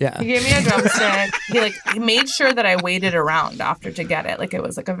drumstick. Yeah. He gave me a drumstick. He made sure that I waited around after to get it. Like it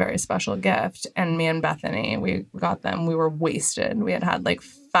was like a very special gift. And me and Bethany, we got them. We were wasted. We had like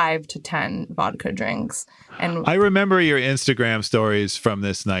 5 to 10 vodka drinks. And I remember your Instagram stories from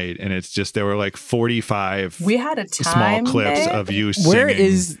this night, and it's just there were like 45 we had a small time, clips babe. of you singing. Where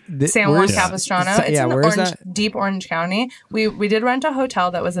is San Juan where's- Capistrano. It's yeah, in where is Orange, that? deep Orange County. We did rent a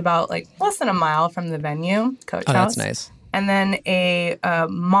hotel that was about like less than a mile from the venue, Coach Oh, House. that's nice. And then a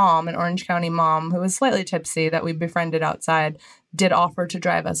mom, an Orange County mom who was slightly tipsy that we befriended outside, did offer to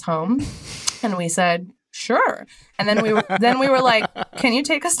drive us home, and we said sure. And then we were like, "Can you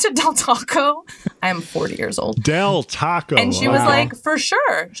take us to Del Taco?" I am 40 years old, Del Taco. and she was Wow. like, "For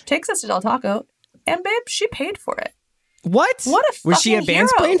sure." She takes us to Del Taco, and babe, she paid for it. What? What a Was she a fucking hero.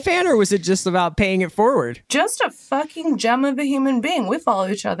 Bandsplain fan or was it just about paying it forward? Just a fucking gem of a human being. We follow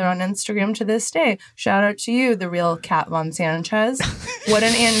each other on Instagram to this day. Shout out to you, the real Kat Von Sanchez. What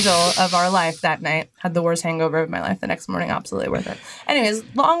an angel of our life that night. Had the worst hangover of my life the next morning. Absolutely worth it. Anyways,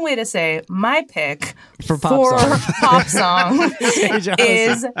 long way to say my pick For pop song. pop song Hey, Jealousy.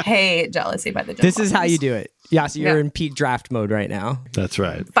 is Hey Jealousy by the Gin This is how Blossoms. you do it. Yeah, so you're Yeah. in peak draft mode right now. That's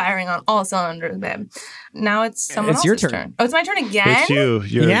right. Firing on all cylinders, babe. Now it's someone It's your else's turn. Oh, it's my turn again? It's you.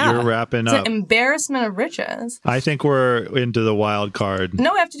 You're Yeah. wrapping It's up. an embarrassment of riches. I think we're into the wild card.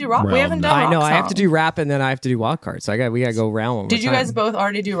 No, we have to do rock. We Realm haven't now. done I rock know. song. I have to do rap and then I have to do wild card. So we gotta go round one more Did you guys time. both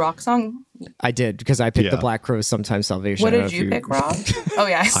already do rock song? I did because I picked the Yeah. Black Crowes Sometimes Salvation. What I don't did know you if pick, Rob? Oh,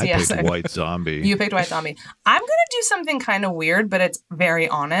 yes. I yes. picked White Zombie. You picked White Zombie. I'm going to do something kind of weird, but it's very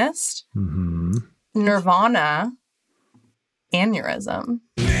honest. hmm Nirvana, Aneurysm.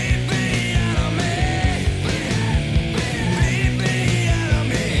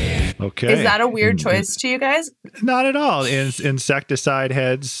 Okay. Is that a weird choice to you guys? Not at all. Insecticide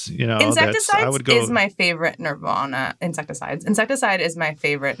heads, I Insecticides would go. is my favorite Nirvana. Insecticide is my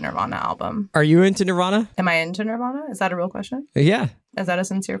favorite Nirvana album. Are you into Nirvana? Am I into Nirvana? Is that a real question? Yeah. Is that a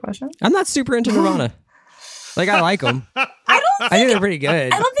sincere question? I'm not super into Nirvana. Like, I like them. I I think they're pretty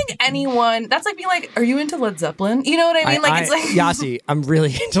good. I don't think anyone. That's like being like, "Are you into Led Zeppelin?" You know what I mean? It's like, Yasi, I'm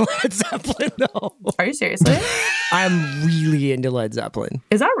really into Led Zeppelin, though. Are you seriously? I'm really into Led Zeppelin.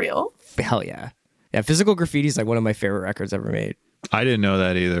 Is that real? Hell yeah. Yeah, Physical Graffiti is like one of my favorite records ever made. I didn't know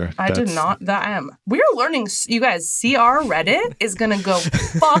that either. I did not. That I am. We're learning. You guys, CR Reddit is gonna go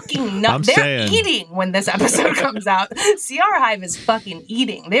fucking nuts. I'm They're saying. eating when this episode comes out. CR Hive is fucking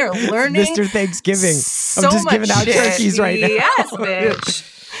eating. They're learning. Mr. Thanksgiving. So I'm just much giving out shit. turkeys right now. Yes,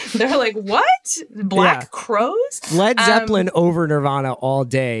 bitch. They're like, what? Black Yeah. crows? Led Zeppelin over Nirvana all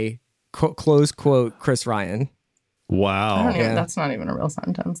day. Close quote, Chris Ryan. I Wow. don't even, Yeah. That's not even a real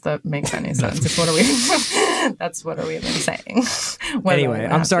sentence that makes any sense. It's what are we? That's what are we even saying? What do I Anyway,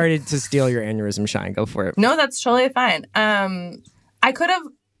 even I'm have sorry to steal your aneurysm shine. Go for it. No, that's totally fine. I could have.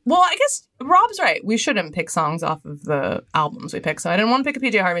 Well, I guess Rob's right. We shouldn't pick songs off of the albums we pick. So I didn't want to pick a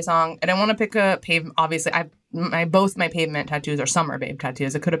PJ Harvey song. I didn't want to pick a Pavement. Obviously, both my Pavement tattoos are Summer Babe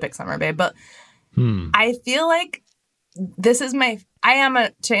tattoos. I could have picked Summer Babe, but I feel like this is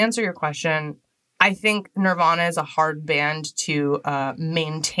to answer your question. I think Nirvana is a hard band to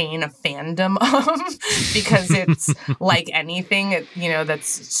maintain a fandom of because it's like anything,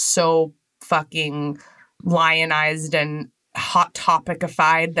 that's so fucking lionized and hot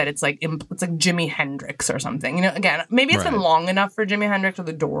topicified that it's like Jimi Hendrix or something. Again, maybe it's been Right. long enough for Jimi Hendrix or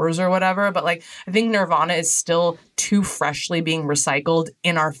the Doors or whatever, but like I think Nirvana is still too freshly being recycled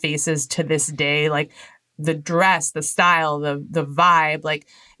in our faces to this day. Like the dress, the style, the vibe, like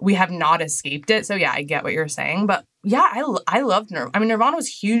we have not escaped it. So yeah, I get what you're saying, but yeah, I loved Nirvana. I mean, Nirvana was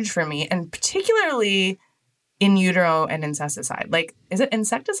huge for me, and particularly In Utero and Incesticide. Like, is it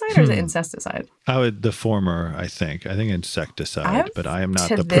Insecticide or is it Incesticide? The former, I think. I think insecticide, but I am not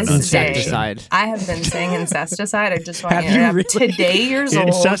to the this pronunciation. day, Insecticide. I have been saying Incesticide. I just want Have you to you know, really? today years old.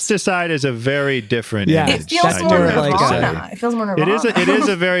 Incesticide is a very different Yeah. image. It feels That's more more like Nirvana. It feels more Nirvana. It is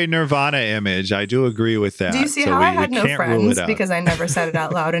a very Nirvana image. I do agree with that. Do you see So how we I had no can't rule friends it out. because I never said it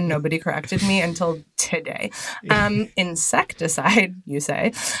out loud and nobody corrected me until today? Insecticide, you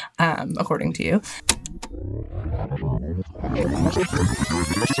say, according to you.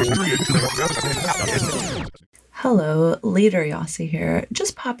 Hello, Leader Yossi here.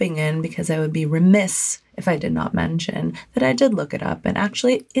 Just popping in because I would be remiss if I did not mention that I did look it up, and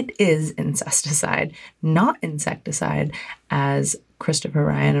actually it is Incesticide, not Insecticide, as Christopher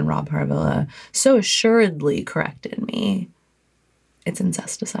Ryan and Rob Harvilla so assuredly corrected me. It's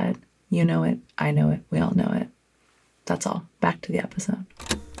Incesticide. You know it. I know it. We all know it. That's all. Back to the episode.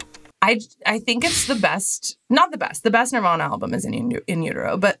 I think it's the best, not the best. The best Nirvana album is In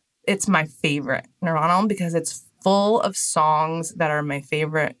Utero, but it's my favorite Nirvana album because it's full of songs that are my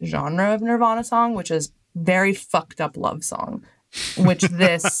favorite genre of Nirvana song, which is very fucked up love song, which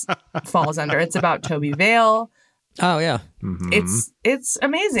this falls under. It's about Toby Vale. Oh, yeah. It's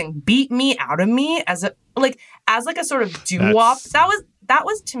amazing. Beat Me Out of Me as a sort of doo-wop. That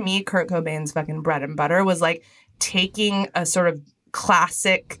was to me Kurt Cobain's fucking bread and butter, was like taking a sort of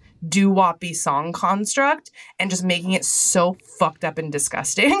classic doo-woppy song construct and just making it so fucked up and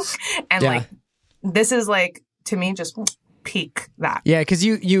disgusting. And Yeah. like this is like, to me, just peak that. Yeah, because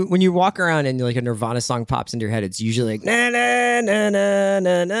you when you walk around and like a Nirvana song pops into your head, it's usually like na na na na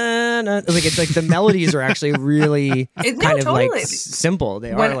na na na. Like it's like the melodies are actually really kind of like totally. simple.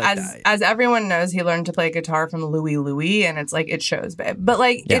 They When, are like that. as everyone knows, he learned to play guitar from Louie Louie, and it's like it shows, babe. But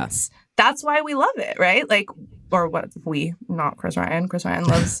like Yeah. that's why we love it, right? Like or what we, not Chris Ryan. Chris Ryan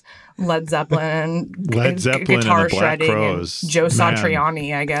loves Led Zeppelin, Led Zeppelin and guitar the Black shredding, Crowes. and Joe Man.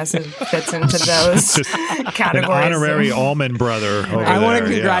 Satriani, I guess, it fits into those An categories. honorary Allman Brother over I want there, to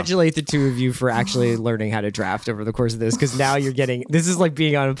yeah. congratulate the two of you for actually learning how to draft over the course of this, because now you're getting, this is like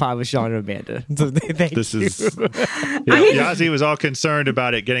being on a pod with Sean and Amanda. So thank This you. is Yazzie was all concerned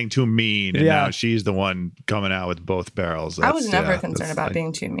about it getting too mean, and Yeah. now she's the one coming out with both barrels. I was never That's- concerned about I-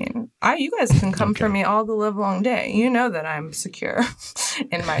 being too mean. You guys can come for me all the live long day. You know that I'm secure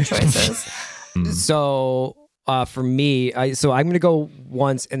in my choices. So for me, so I'm going to go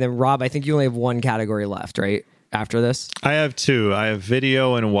once, and then Rob, I think you only have one category left, right? After this? I have two. I have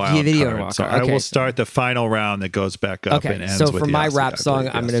video and wild Yeah, video and card. wild So card. I Okay, will so- start the final round that goes back up and Okay, ends so with for the my Yazzie, rap I song,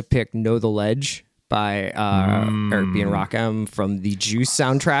 believe, I'm yes. going to pick Know the Ledge by Eric B. and Rakim from the Juice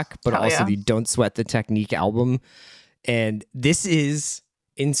soundtrack, but Hell also yeah. the Don't Sweat the Technique album. And this is,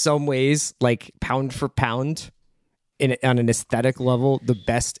 in some ways, like pound for pound, on an aesthetic level, the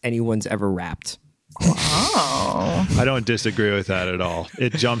best anyone's ever rapped. Oh. I don't disagree with that at all.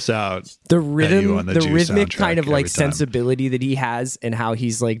 It jumps out. The you rhythm, on the the Juice rhythmic soundtrack kind of like every time. sensibility that he has and how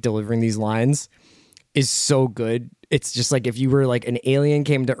he's like delivering these lines is so good. It's just like if you were like an alien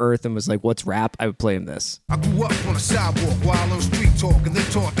came to Earth and was like, "What's rap?" I would play him this. I grew up on a sidewalk while on street talk and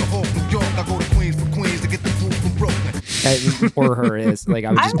then taught to Hulk, New York. I go to Queens for Queens to get the food from Brooklyn. Or her is like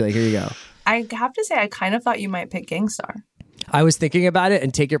I would just be like, "Here you go." I have to say, I kind of thought you might pick Gangstar. I was thinking about it,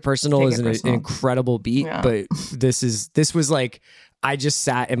 and Take It Personal Take is It an Personal. incredible beat, Yeah. but this was like I just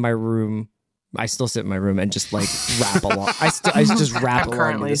sat in my room. I still sit in my room and just like rap along. I just rap I'm along to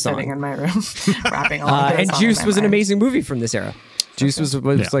currently the song. sitting in my room, rapping along. to the And song Juice in was my an mind. amazing movie from this era. Juice was Yeah.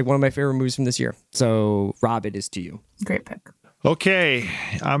 like one of my favorite movies from this year. So Rob, it is to you. Great pick. Okay,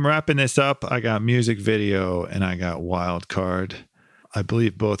 I'm wrapping this up. I got music video and I got wild card. I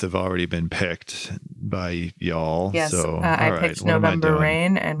believe both have already been picked by y'all. Yes, So, I all right, picked what am I November doing?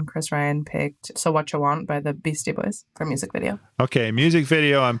 Rain, and Chris Ryan picked So What You Want by the Beastie Boys for music video. Okay, music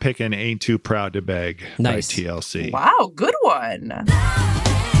video. I'm picking "Ain't Too Proud to Beg" Nice. by TLC. Wow, good one.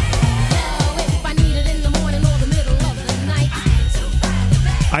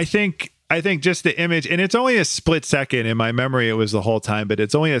 I think just the image, and it's only a split second in my memory. It was the whole time, but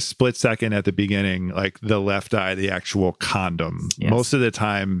it's only a split second at the beginning, like the left eye, the actual condom, most of the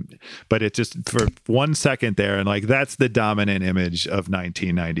time. But it's just for 1 second there, and like that's the dominant image of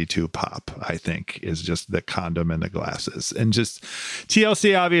 1992 pop. I think is just the condom and the glasses, and just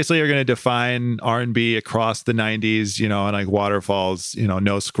TLC obviously are going to define R&B across the 90s, you know, and like Waterfalls, you know,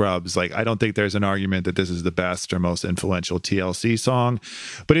 No Scrubs. Like I don't think there's an argument that this is the best or most influential TLC song,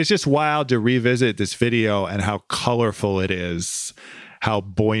 but it's just wild to revisit this video and how colorful it is, how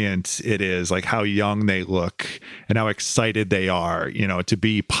buoyant it is, like how young they look and how excited they are, you know, to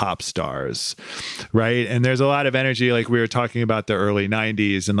be pop stars, right? And there's a lot of energy, like we were talking about the early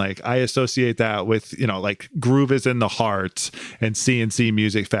 90s, and like I associate that with, you know, like Groove Is in the Heart and CNC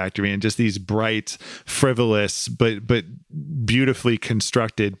Music Factory and just these bright, frivolous but beautifully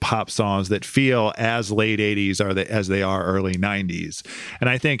constructed pop songs that feel as late 80s as they are early 90s. And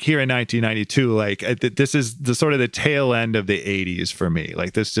I think here in 1992, like this is the sort of the tail end of the 80s for me.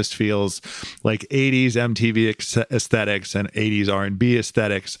 Like this just feels like 80s MTV aesthetics and 80s R&B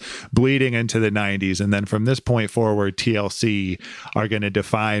aesthetics bleeding into the 90s, and then from this point forward TLC are going to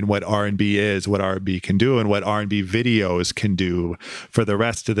define what R&B is, what R&B can do, and what R&B videos can do for the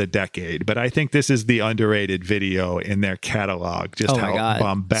rest of the decade. But I think this is the underrated video in their catalog, just Oh my how God.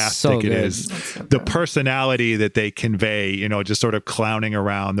 bombastic So it good. is, the personality that they convey, you know, just sort of clowning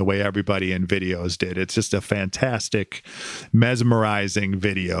around the way everybody in videos did. It's just a fantastic, mesmerizing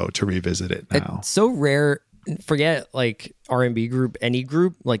video to revisit it now. It's so rare. Forget like R&B group, any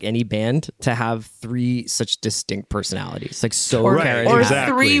group, like any band, to have three such distinct personalities. Like so Right, charismatic. Or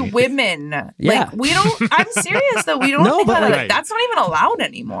exactly. 3 women. Yeah. Like we don't. I'm serious though. We don't. No, think but, that, like- that's not even allowed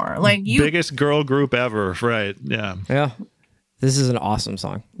anymore. Like you. Biggest girl group ever, right? Yeah. Yeah. This is an awesome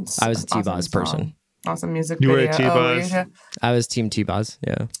song. I was a Awesome T-Boz song. person. Awesome music You were video. a T-Boz? Yeah. I was Team T-Boz.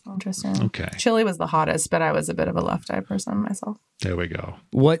 Yeah. Interesting. Okay. Chili was the hottest, but I was a bit of a left eye person myself. There we go.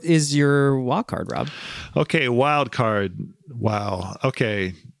 What is your wild card, Rob? Okay, wild card. Wow.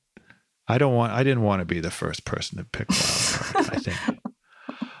 Okay. I didn't want to be the first person to pick wild card, I think.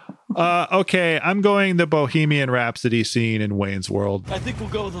 Okay, I'm going the Bohemian Rhapsody scene in Wayne's World. I think we'll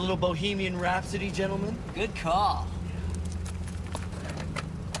go with a little Bohemian Rhapsody, gentlemen. Good call.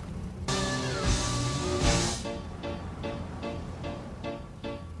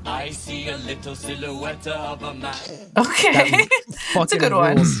 I see a little silhouette of a man. Okay. It's a Fucking good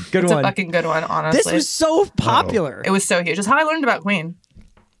one. rules. Good it's one. a fucking good one, honestly. This was so popular. It was so huge. It's how I learned about Queen.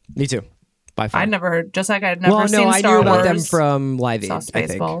 Me too. by far. I'd never heard, just like I'd never well, seen no, Star I knew about Wars. them from Live Aid. Saw I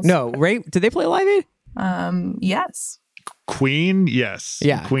think. Spaceballs. No, right? Did they play Live Aid? Yes. Queen, yes.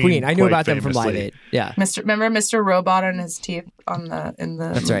 Yeah, Queen. I knew quite about them from Live famously. Aid. Yeah, Remember Mr. Robot and his teeth in the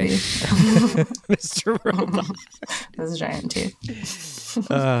that's movie? right. Mr. Robot. Those giant teeth.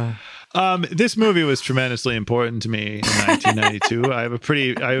 This movie was tremendously important to me in 1992. I have a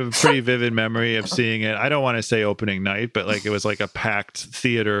pretty vivid memory of seeing it. I don't want to say opening night, but like it was like a packed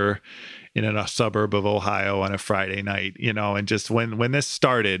theater in a suburb of Ohio on a Friday night, and just when this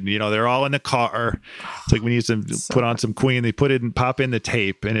started, they're all in the car. It's like we need to put on some Queen. They pop in the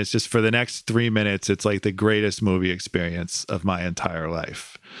tape, and it's just for the next 3 minutes, it's like the greatest movie experience of my entire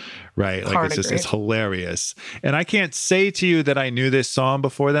life. Right. Like it's hilarious. And I can't say to you that I knew this song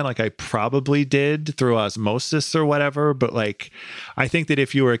before then. Like I probably did through osmosis or whatever. But like, I think that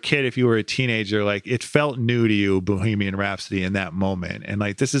if you were a kid, if you were a teenager, like it felt new to you, Bohemian Rhapsody, in that moment. And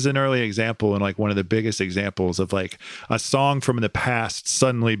like, this is an early example and like one of the biggest examples of like a song from the past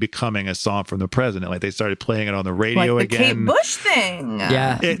suddenly becoming a song from the present. Like they started playing it on the radio like the again. Kate Bush thing.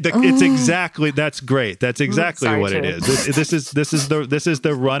 Yeah. It's exactly, that's great. That's exactly Sorry, what it too. is. This is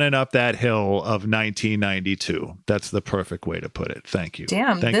the running up that hill of 1992. That's the perfect way to put it. Thank you.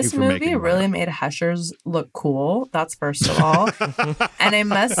 Damn, Thank this you for movie making really mine. made Heshers look cool. That's first of all. And I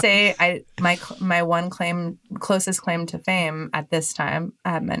must say, my one closest claim to fame at this time, I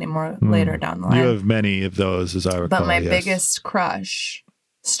have many more later down the line. You have many of those, as I recall. But my yes. biggest crush,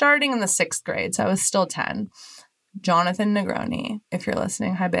 starting in the 6th grade, so I was still 10, Jonathan Negroni. If you're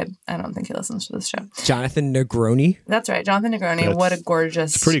listening, hi babe. I don't think he listens to this show. Jonathan Negroni. That's right, Jonathan Negroni. What a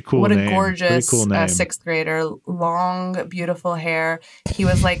gorgeous, it's a pretty cool what a name. gorgeous Pretty cool name. 6th grader. Long, beautiful hair. He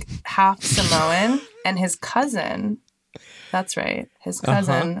was like half Samoan, and his cousin. That's right, his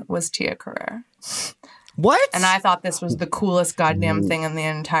cousin was Tia Carrere. What? And I thought this was the coolest goddamn thing in the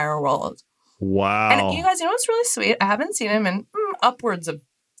entire world. Wow. And you guys, what's really sweet? I haven't seen him in upwards of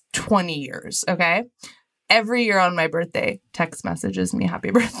 20 years. Okay. Every year on my birthday, text messages me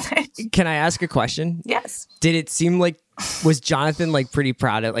happy birthday. Can I ask a question? Yes. Did it seem like, was Jonathan like pretty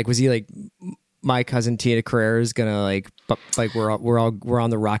proud of, like, was he like, my cousin Tia Carrere is gonna like we're on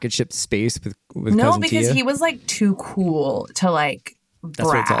the rocket ship to space with No, cousin because Tia? he was like too cool to like That's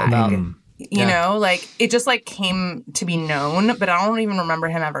what brag. it's all about. You know, like it just like came to be known, but I don't even remember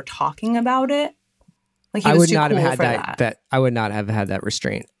him ever talking about it. Like he I was would too not cool have had for that. I would not have had that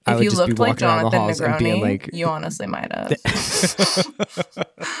restraint. I If would you just be looked like walking around the Jonathan halls and being Negroni, like, you honestly might have.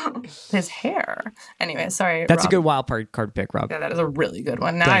 His hair. Anyway, sorry. that's Rob. a good wild card pick, Rob. Yeah, that is a really good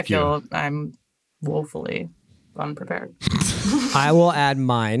one. Now Thank I feel I'm woefully unprepared. I will add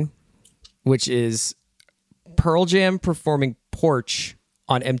mine, which is Pearl Jam performing Porch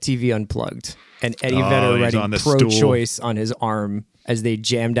on MTV Unplugged, and Eddie Vedder he's writing on the stool. pro-choice on his arm as they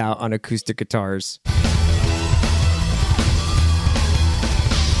jammed out on acoustic guitars.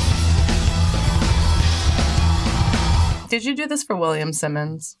 Did you do this for William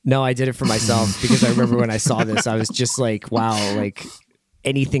Simmons? No, I did it for myself because I remember when I saw this, I was just like, wow, like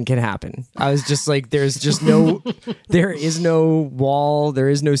anything can happen. I was just like, there is no wall, there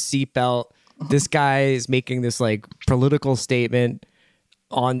is no seatbelt. This guy is making this like political statement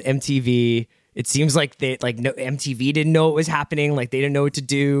on MTV. It seems like MTV didn't know what was happening. Like they didn't know what to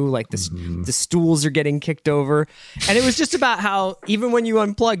do. Like the stools are getting kicked over. And it was just about how even when you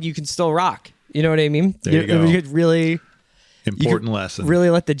unplug, you can still rock. You know what I mean? There you go. You could really... Important lesson.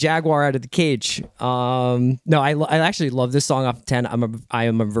 Really let the Jaguar out of the cage. No, I actually love this song off 10. I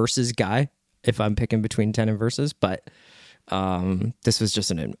am a verses guy if I'm picking between 10 and verses, but this was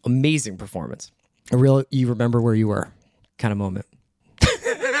just an amazing performance. A real you remember where you were kind of moment.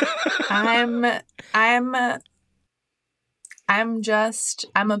 I'm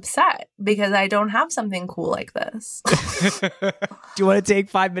upset because I don't have something cool like this. Do you want to take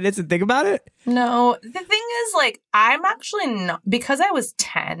 5 minutes and think about it? No, the thing is, like, I'm actually not, because I was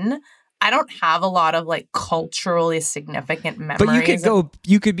 10, I don't have a lot of like culturally significant memories. But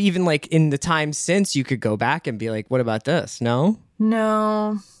you could even like in the time since, you could go back and be like, what about this? No,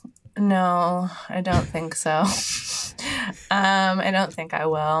 I don't think so. I don't think I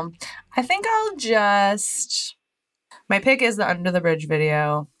will. I think I'll just, my pick is the Under the Bridge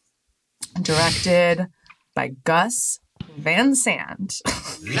video, directed by Gus Van Sant.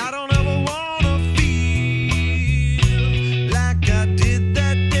 I don't ever wanna feel like I did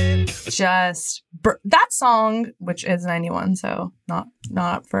that day. Just that song, which is 91, so not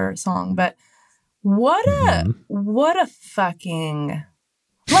up for song, but what a fucking,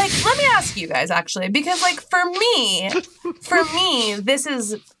 like, let me ask you guys actually, because like for me, this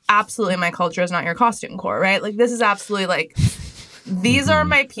is absolutely my culture is not your costume core, right? Like this is absolutely like these are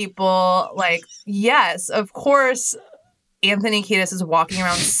my people. Like, yes, of course, Anthony Kiedis is walking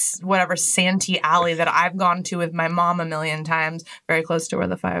around whatever Santee Alley that I've gone to with my mom a million times, very close to where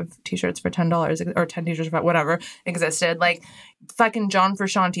the 5 t-shirts for $10 or 10 t-shirts for whatever existed. Like, fucking John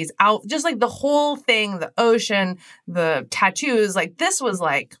Frusciante's out, just like the whole thing, the ocean, the tattoos. Like, this was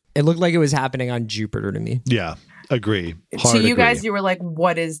like, It looked like it was happening on Jupiter to me. Yeah. Agree. to you guys, you were like,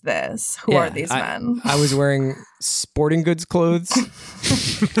 what is this? Who are these men? I was wearing sporting goods clothes,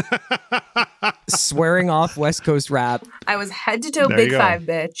 swearing off West Coast rap. I was head to toe There Big you go. 5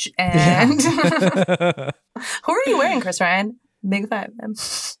 bitch. And who are you wearing, Chris Ryan? Big 5. Man.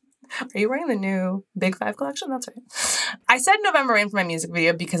 Are you wearing the new Big 5 collection? That's right. I said November Rain for my music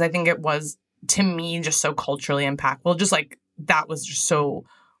video because I think it was, to me, just so culturally impactful. Just like, that was just so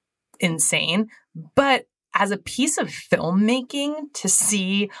insane. But as a piece of filmmaking to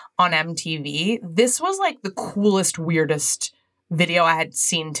see on MTV, this was like the coolest, weirdest video I had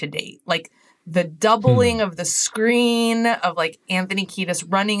seen to date. Like, the doubling of the screen of like Anthony Kiedis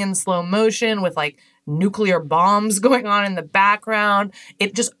running in slow motion with like nuclear bombs going on in the background.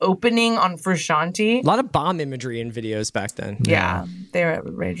 It just opening on Frusciante. A lot of bomb imagery in videos back then. Yeah, they were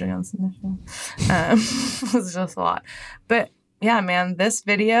raging on submission. It was just a lot. But yeah, man, this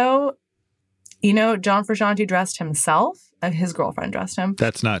video, you know, John Frusciante dressed himself. His girlfriend dressed him.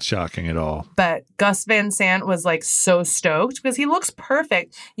 That's not shocking at all. But Gus Van Sant was like so stoked because he looks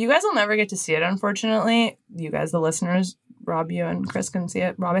perfect. You guys will never get to see it, unfortunately. You guys, the listeners, Rob, you and Chris can see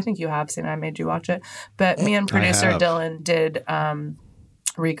it. Rob, I think you have seen it. I made you watch it. But me and producer Dylan did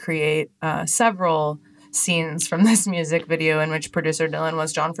recreate several scenes from this music video in which producer Dylan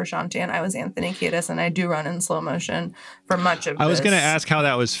was John Frusciante and I was Anthony Kiedis, and I do run in slow motion for much of I was going to ask how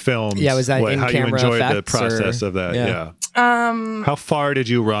that was filmed. Yeah, was that how you in-camera enjoyed the effects, process or- of that? Yeah. Yeah. How far did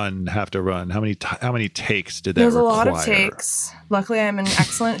you have to run? How many takes did that There's require? a lot of takes. Luckily, I'm in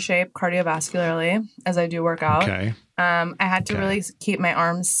excellent shape cardiovascularly as I do work out. Okay. I had to really keep my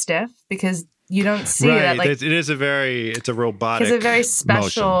arms stiff because you don't see right. that. Like, it's a robotic. it's a very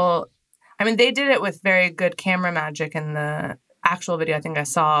special. motion. I mean, they did it with very good camera magic in the actual video. I think I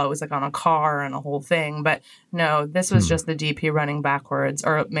saw it was like on a car and a whole thing. But no, this was just the DP running backwards,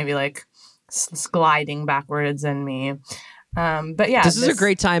 or maybe like gliding backwards, and me. But yeah, This is a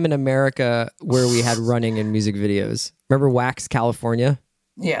great time in America where we had running in music videos. Remember Wax California?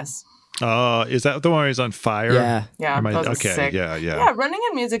 Yes. Oh, is that the one where he's on fire? Yeah. Yeah. Am I- those are okay. sick. Yeah. Yeah, running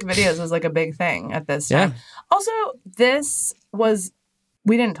in music videos was like a big thing at this Yeah. time. Also, this was,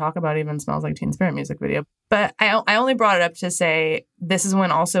 we didn't talk about even Smells Like Teen Spirit music video, but I only brought it up to say this is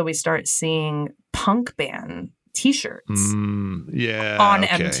when also we start seeing punk band t-shirts Yeah. on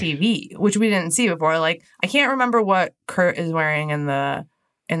okay. MTV, which we didn't see before. Like, I can't remember what Kurt is wearing in the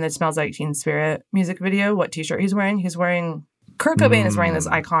Smells Like Teen Spirit music video, what t-shirt he's wearing. He's wearing, Kurt Cobain is wearing this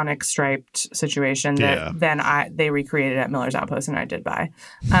iconic striped situation that they recreated at Miller's Outpost, and I did buy.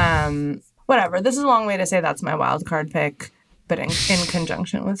 Whatever. This is a long way to say that's my wild card pick, but in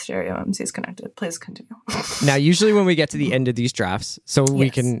conjunction with Stereo MCs Connected. Please continue. Now, usually when we get to the end of these drafts, so we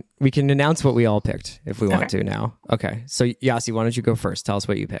can announce what we all picked if we want to now. Okay. So Yasi, why don't you go first? Tell us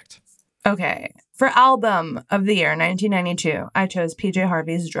what you picked. Okay. For album of the year 1992, I chose PJ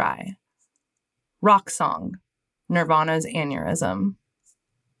Harvey's Dry. Rock song, Nirvana's Aneurysm.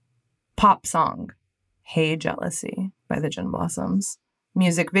 Pop song, Hey Jealousy by the Gin Blossoms.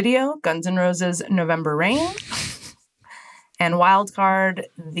 Music video, Guns N' Roses' November Rain. And wild card,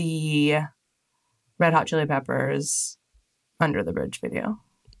 the Red Hot Chili Peppers' Under the Bridge video.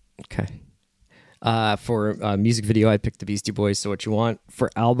 Okay. For music video, I picked the Beastie Boys, So What You Want.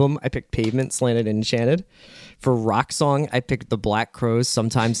 For album, I picked Pavement, Slanted and Enchanted. For rock song, I picked The Black Crowes,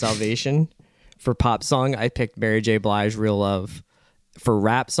 Sometimes Salvation. For pop song, I picked Mary J. Blige, Real Love. For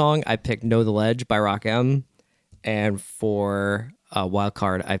rap song, I picked Know the Ledge by Rock M. And for wild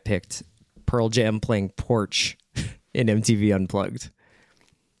card, I picked Pearl Jam playing Porch in MTV Unplugged.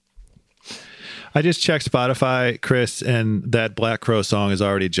 I just checked Spotify, Chris, and that Black Crow song has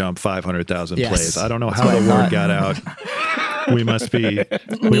already jumped 500,000 Yes. plays. I don't know That's how what the I word thought. got out. We must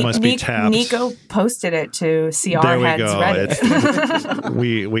be tapped. Nico posted it to CR There we Heads go. Reddit.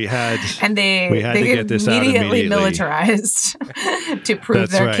 we had And they had to get this out immediately. militarized to prove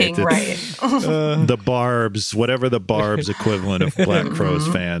That's their right. king right. the Barbs, whatever the Barbs equivalent of Black Crows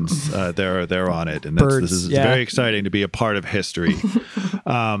fans, they're on it, and Birds, this is yeah. very exciting to be a part of history.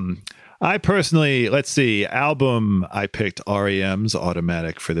 I personally, let's see, album, I picked REM's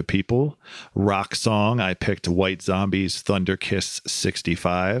Automatic for the People. Rock song, I picked White Zombie's Thunder Kiss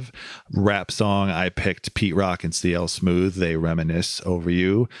 65. Rap song, I picked Pete Rock and CL Smooth, They Reminisce Over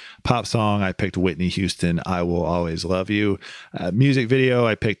You. Pop song, I picked Whitney Houston, I Will Always Love You. Music video,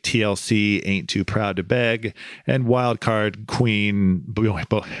 I picked TLC, Ain't Too Proud to Beg. And wild card, Queen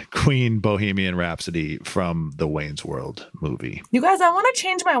Bohemian Rhapsody from the Wayne's World movie. You guys, I want to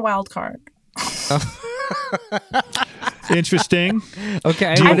change my wild card. Interesting.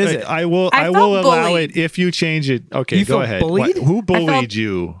 Okay, Do you- what is it? I will I allow felt bullied. it if you change it. Okay, You go felt ahead. bullied? Who bullied felt-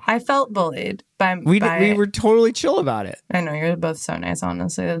 you? I felt bullied by We were totally chill about it. I know you're both so nice.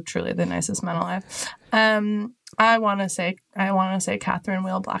 Honestly, They're truly the nicest men alive. I want to say Catherine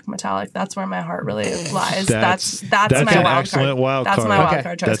Wheel Black Metallic. That's where my heart really lies. That's that's my an wild excellent card. wild That's card. my wild Okay.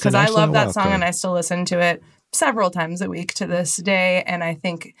 card choice That's because an I love excellent that wild song card. and I still listen to it several times a week to this day. And I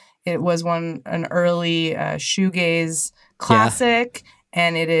think it was an early shoegaze classic,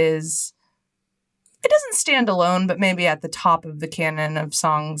 and it doesn't stand alone, but maybe at the top of the canon of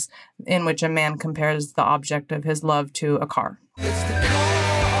songs in which a man compares the object of his love to a car.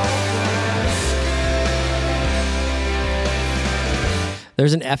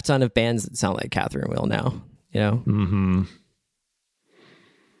 There's an F ton of bands that sound like Catherine Wheel now. You know, Mm-hmm.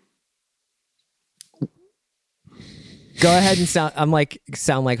 go ahead and sound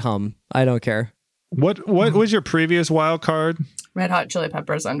like Hum. I don't care. What was your previous wild card? Red Hot Chili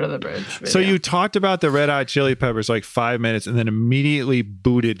Peppers, Under the Bridge. So video. you talked about the Red Hot Chili Peppers like 5 minutes and then immediately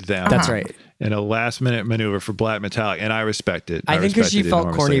booted them. That's right. In a last minute maneuver for Black Metallic, and I respect it. I think because she respect it felt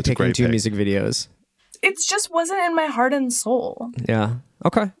enormously. corny It's a picking great two pick. music videos. It just wasn't in my heart and soul, Yeah.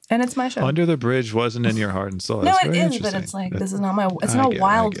 Okay. and it's my show. Under the Bridge wasn't in your heart and soul. no, That's it very is, but interesting. it's like That- this is not my. It's I not get a it,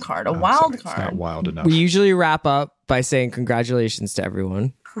 wild I get it. card. I'm A wild sorry. It's card. not wild enough. We usually wrap up by saying congratulations to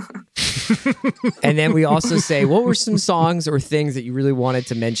everyone. And then we also say, what were some songs or things that you really wanted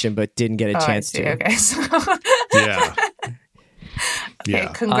to mention but didn't get a Oh, I chance see. to? Okay, so Yeah. okay, Yeah.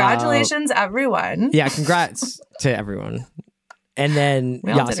 congratulations, everyone. Yeah, congrats to everyone. And then,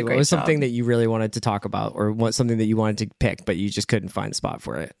 We all did a Yasi, what great was something job. that you really wanted to talk about or something that you wanted to pick, but you just couldn't find a spot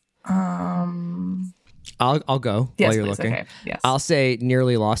for it? I'll go Yes, while you're please. looking. Okay. Yes. I'll say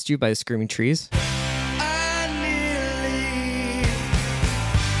Nearly Lost You by the Screaming Trees.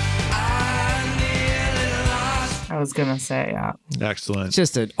 I was gonna say, yeah. Excellent. It's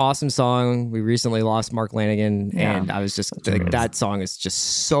just an awesome song. We recently lost Mark Lanigan, Yeah. and I was just like, that song is just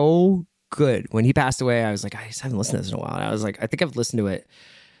so good. When he passed away, I was like, I just haven't listened to this in a while. And I was like, I think I've listened to it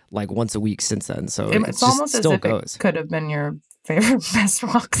like once a week since then. So It's just almost as still if goes. it could have been your favorite best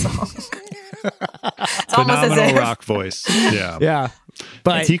rock song. It's almost as Phenomenal if rock voice. Yeah. Yeah,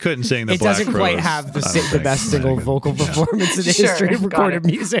 but He couldn't sing the it Black doesn't quite Crowes, have the I don't the think. best single vocal performance in the Sure, history of got recorded it.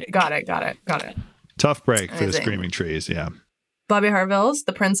 music. Got it. Tough break for the Amazing. Screaming Trees. Yeah. Bobby Harville's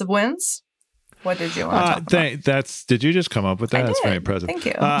The Prince of Winds. What did you want to talk about? Did you just come up with that? I That's very did. impressive. Thank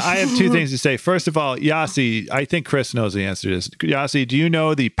you. I have two things to say. First of all, Yasi, I think Chris knows the answer to this. Yasi, do you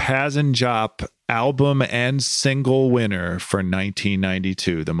know the Pazenjop album and single winner for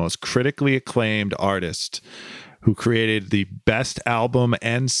 1992? The most critically acclaimed artist who created the best album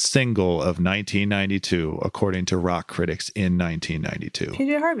and single of 1992, according to rock critics in 1992.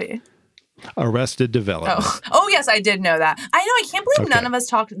 PJ Harvey. Arrested Development. Oh, yes, I did know that. I know. I can't believe Okay. none of us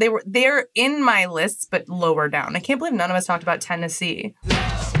talked. They're in my lists, but lower down. I can't believe none of us talked about Tennessee.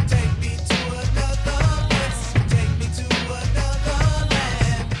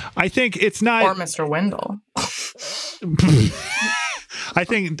 I think it's not. Or Mr. Wendell. I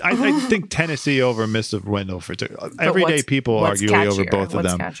think Tennessee over Mr. Wendell for everyday what's- people what's arguably over catchier? both of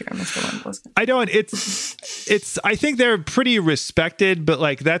them. What's catchier, Mr. Wendell's? I don't. It's. I think they're pretty respected, but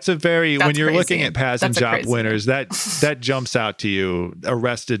like that's a very when That's you're crazy. looking at Paz and That's a Job crazy winners that jumps out to you.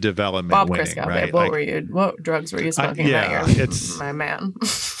 Arrested Development Bob winning, Christgau, right? babe. What drugs were you smoking yeah, that year? it's- My man.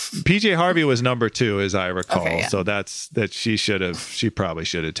 PJ Harvey was number 2, as I recall. Okay, yeah. So she probably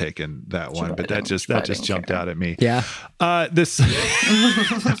should have taken that one, but that just probably just didn't jumped care. out at me. Yeah. This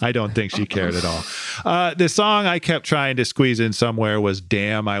I don't think she cared at all. The song I kept trying to squeeze in somewhere was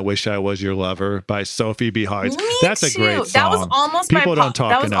 "Damn, I Wish I Was Your Lover" by Sophie B. Hards. Me That's a too. great song. That was almost People my don't pop. talk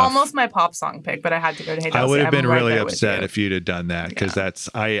That was enough. almost my pop song pick, but I had to go to Hey I would Dulcie. have been I'm right really there with upset you. if you'd have done that because that's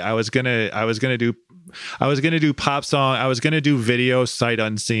I was gonna do pop song. I was gonna do video sight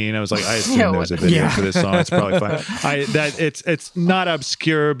unseen. I was like, I assume Yeah, there's a what- video Yeah. for this song. It's probably fine. It's not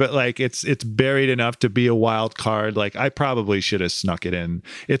obscure, but like it's buried enough to be a wild card. Like I probably should have snuck it in.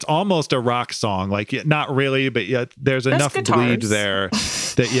 It's almost a rock song. Like not really, but yet there's enough bleed guitars. there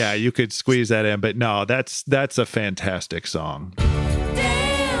that yeah, you could squeeze that in. But no, that's a fantastic song.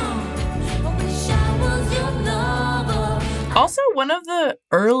 Damn, Also, one of the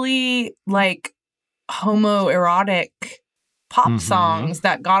early like homoerotic pop songs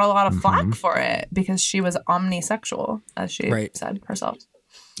that got a lot of flack for it because she was omnisexual, as she said herself.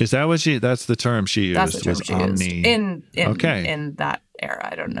 Is that what that's the term she used? That's the term she used. In that era.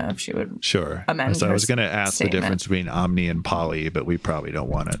 I don't know if she would amend So I her was going to ask statement. the difference between omni and poly, but we probably don't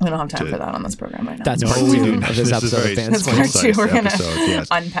want it. We don't have time for that on this program right now. That's part two of this episode of That's Fansplain. part two. We're going to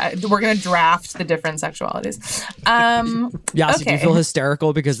unpack. We're going to draft the different sexualities. Yasi, do you okay. feel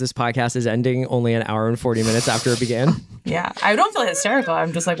hysterical because this podcast is ending only an hour and 40 minutes after it began? Yeah, I don't feel hysterical.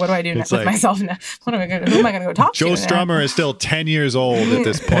 I'm just like, what do I do It's with like- myself now? Who am I going to go talk to? Joe now? Strummer is still 10 years old at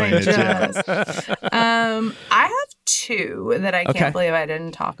this point. It's, I have two that I can't believe I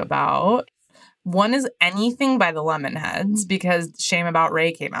didn't talk about. One is Anything by the Lemonheads, because Shame About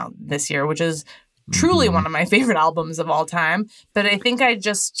Ray came out this year, which is truly one of my favorite albums of all time. But I think I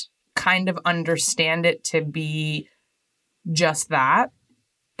just kind of understand it to be just that.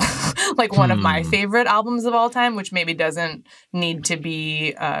 Like one of my favorite albums of all time, which maybe doesn't need to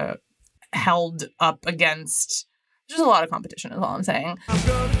be held up against. There's a lot of competition is all I'm saying. I'm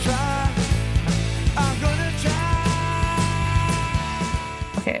gonna try.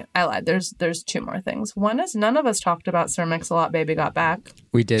 Okay, I lied. There's two more things. One is none of us talked about Sir Mix-a-Lot, Baby Got Back.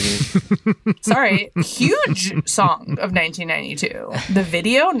 We didn't. Sorry, huge song of 1992. The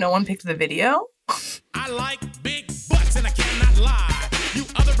video, no one picked the video. I like big butts and I cannot lie. You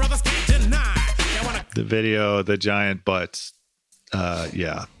other brothers can't deny. the video, the giant butts.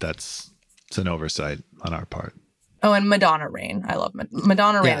 It's an oversight on our part. Oh, and Madonna Rain. I love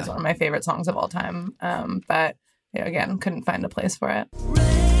Madonna Rain is one of my favorite songs of all time. But again, couldn't find a place for it.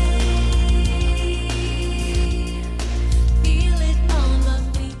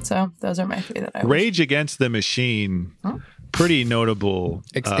 So those are my three that I Rage Against the Machine. Pretty notable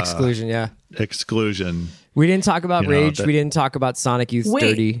exclusion. Yeah, exclusion. We didn't talk about Rage. We didn't talk about Sonic Youth Wait.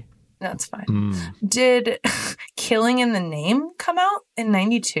 Dirty. That's fine. Did Killing in the Name come out in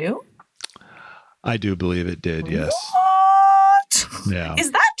 92? I do believe it did. Yes. What? Yeah.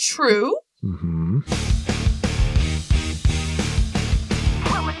 Is that true? Mm-hmm.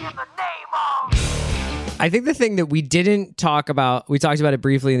 I think the thing that we didn't talk about, we talked about it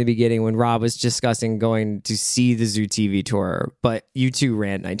briefly in the beginning when Rob was discussing going to see the Zoo TV tour, but U2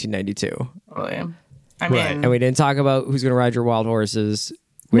 ran 1992. Really? I Right. mean, And we didn't talk about Who's Gonna Ride Your Wild Horses.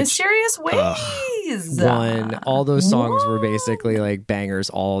 Which Mysterious Ways. won. All those songs were basically like bangers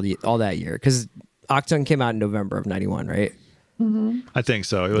all that year. Because Octone came out in November of 91, right? I think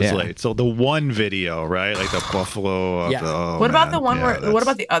so. It was late. So the one video, right? Like the buffalo. Of Yeah. the, What about the one what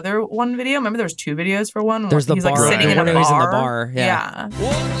about the other one video? Remember there was two videos for one? There's the he's bar. like sitting in a One bar. where he's in the bar, yeah.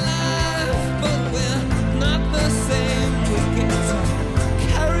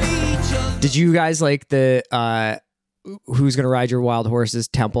 Did you guys like the Who's Gonna Ride Your Wild Horses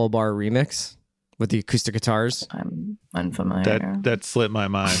Temple Bar remix with the acoustic guitars? I'm unfamiliar. That slipped my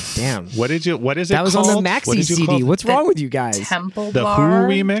mind. Damn. What is it That was called? on the What Maxi did you CD. call it? What's wrong with you guys? Temple The Bar.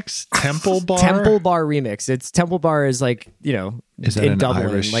 Who remix? Temple Bar? Temple Bar remix. It's Temple Bar is like, Is that in an Dublin.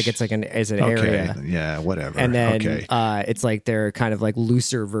 Irish- Like it's an Okay. area. Yeah, whatever. And then okay. it's like their kind of like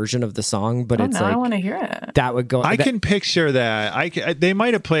looser version of the song, but it's now I like want to hear it. that would go. I can picture that. They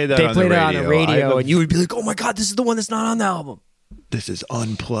might have played that They on played the it radio. on the radio, and you would be like, "Oh my god, this is the one that's not on the album." This is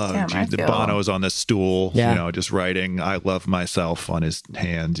unplugged. Damn, I feel- Bono's on the stool, Yeah. just writing "I love myself" on his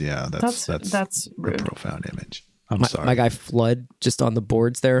hands. Yeah, that's That's a rude. profound image. I'm My, sorry. my guy Flood just on the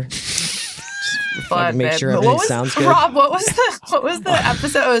boards there. But make babe, sure but everything what was, sounds good. Rob, what was the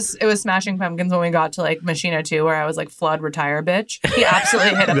episode? It was Smashing Pumpkins when we got to like Machina 2 where I was like, Flood, retire, bitch. He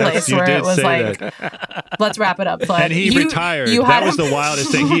absolutely hit a place you where did it was say like, that. let's wrap it up, Flood. And he You- retired. you That had was him- the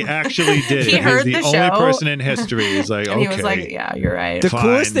wildest thing. He actually did He it. heard He was the the only show. person in history. He's like, And okay. he was like, yeah, you're right. The Fine.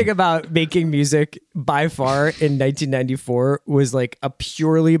 coolest thing about making music by far in 1994 was like a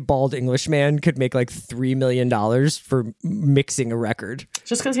purely bald Englishman could make like $3 million for mixing a record.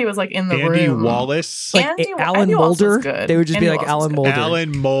 Just because he was like in the Andy room. Wallace. Like Alan Mulder, was good. they would just be Andy like Wallace was Alan good. Mulder.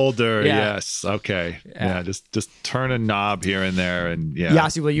 Alan Mulder. Yeah. Yes. Okay. Yeah. Just turn a knob here and there, and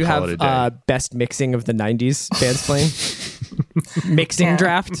Yasi, will you call it a have day. best mixing of the 90s bands playing? Mixing Yeah.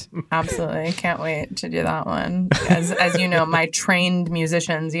 draft? Absolutely. Can't wait to do that one. As you know, my trained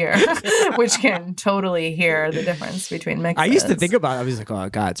musician's ear, which can totally hear the difference between mixes. I used to think about it. I was like, oh,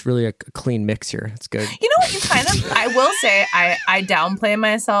 God, it's really a clean mix here. It's good. You know what? You kind of, I will say, I downplay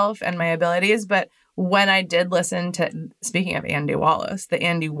myself and my abilities, but when I did listen to, speaking of Andy Wallace, the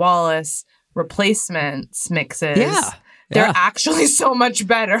Andy Wallace replacements mixes, Yeah. they're Yeah. actually so much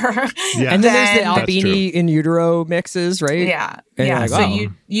better. Yeah. And then there's the Then- That's Albini in utero mixes, right? Yeah. And Yeah. you're like, So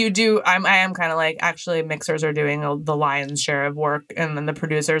oh. you do I am kind of like, actually mixers are doing the lion's share of work, and then the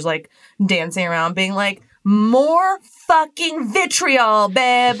producers like dancing around being like, more fucking vitriol,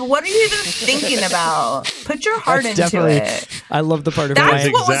 babe. What are you even thinking about? Put your heart That's into definitely- it. I love the part of That's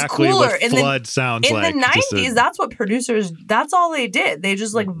Ryan. what was exactly cooler. what In the- flood sounds In like. the Just a- 90s, that's what producers, that's all they did. They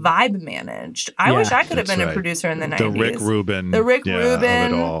just like vibe managed. I Yeah, wish I could have that's been a right. producer in the 90s. the Rick Rubin. The Rick yeah,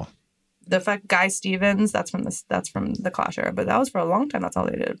 Rubin. of it all. The fuck Guy Stevens, that's from the Clash era, but that was for a long time. That's all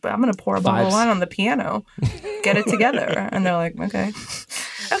they did. But I'm gonna pour a bottle of Vibes. wine on the piano, get it together, and they're like, okay,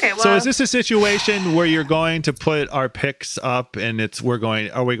 well, So is this a situation where you're going to put our picks up and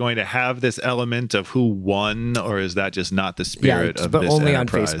are we going to have this element of who won, or is that just not the spirit of but this only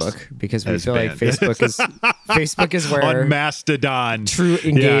enterprise? on Facebook, because we as feel like band. Facebook is where on Mastodon. true Yeah,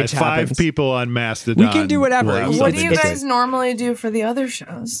 engage 5 happens. people on Mastodon. We can do whatever. will have What what something do you to it's- say. guys normally do for the other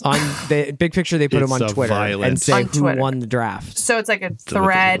shows? On the big picture, they put It's them on a Twitter violent- and say On who Twitter. won the draft, So it's like a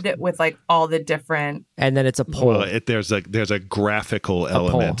thread with like all the different, and then it's a poll. Well, there's a graphical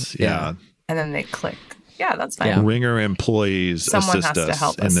element. yeah. and then they click. Yeah, that's fine. Yeah. Ringer employees Someone assist has to us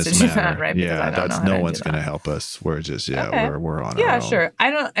help in us this to do manner. that, right? Because Yeah, I don't that's know how no to one's do going to that. help us. We're just Okay. we're on our Yeah, own. sure.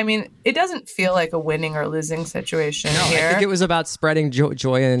 I mean, it doesn't feel like a winning or losing situation here. I think it was about spreading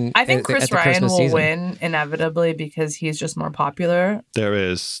joy and I think at Chris the Ryan Christmas will season. win inevitably because he's just more popular. There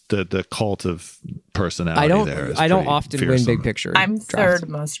is the cult of personality. there is I don't pretty often fearsome. win big picture. I'm drafts. third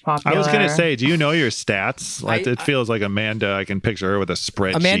most popular. I was gonna say, do you know your stats? Like, it feels like Amanda. I can picture her with a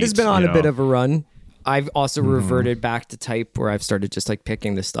spreadsheet. Amanda's been on you a bit know? of a run. I've also Mm-hmm. reverted back to type where I've started just like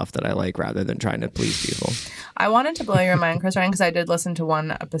picking the stuff that I like rather than trying to please people. I wanted to blow your mind, Chris Ryan, because I did listen to one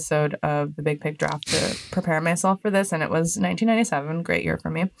episode of the Big Pig Draft to prepare myself for this, and it was 1997, great year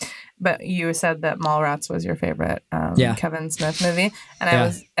for me. But you said that Mallrats was your favorite Yeah. Kevin Smith movie,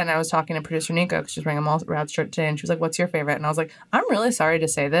 and I was talking to producer Nico because she's wearing a Mallrats shirt today, and she was like, "What's your favorite?" And I was like, "I'm really sorry to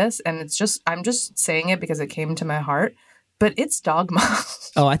say this, and I'm just saying it because it came to my heart." But it's Dogma.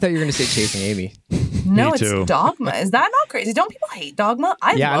 Oh, I thought you were going to say Chasing Amy. No, Me it's too. Dogma. Is that not crazy? Don't people hate Dogma?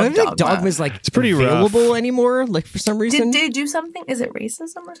 I Yeah, I love don't think Dogma's like It's pretty rough. available anymore. Like for some reason. Did they do something? Is it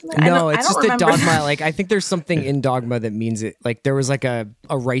racism or something? No, I it's don't just that remember. Dogma. Like I think there's something in Dogma that means it. Like there was like a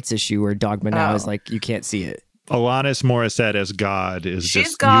rights issue where Dogma now is like you can't see it. Alanis Morissette as God is She's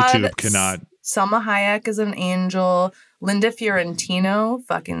just God. YouTube cannot. Selma Hayek is an angel. Linda Fiorentino,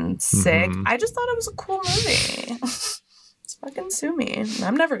 fucking sick. Mm-hmm. I just thought it was a cool movie. Fucking sue me.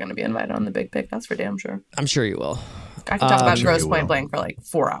 I'm never going to be invited on the Big Pick. That's for damn sure. I'm sure you will. I can talk about sure Gross you Point will. Blank for like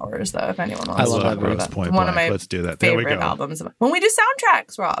 4 hours, though, if anyone wants I to love talk that about Gross that. Point One of Blank. my Let's do that. There we favorite go. albums. When we do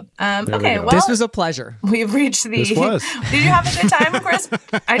soundtracks, Rob. we Okay, go. well, This was a pleasure. we've reached the. This was. Did you have a good time, Chris?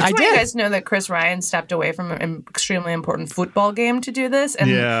 I just want you did. guys to know that Chris Ryan stepped away from an extremely important football game to do this,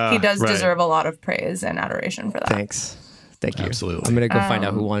 and Yeah, he does right. deserve a lot of praise and adoration for that. Thank you. Absolutely. I'm gonna go find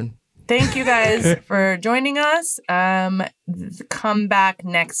out who won. Thank you guys for joining us. Come back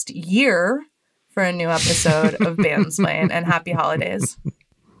next year for a new episode of Bandsplain, and happy holidays.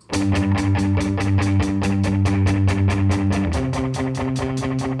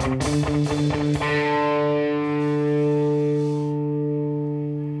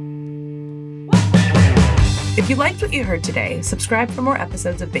 If you liked what you heard today, subscribe for more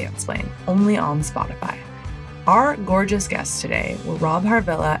episodes of Bandsplain, only on Spotify. Our gorgeous guests today were Rob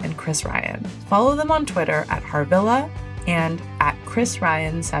Harvilla and Chris Ryan. Follow them on Twitter at Harvilla and at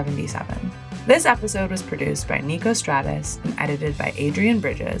ChrisRyan77. This episode was produced by Nico Stratus and edited by Adrian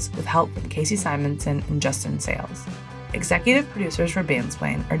Bridges with help from Casey Simonson and Justin Sales. Executive producers for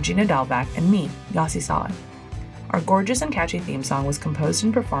Bandsplain are Gina Delvac and me, Yossi Saleh. Our gorgeous and catchy theme song was composed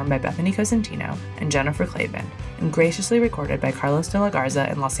and performed by Bethany Cosentino and Jennifer Clavin, and graciously recorded by Carlos de la Garza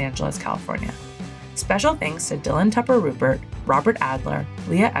in Los Angeles, California. Special thanks to Dylan Tupper Rupert, Robert Adler,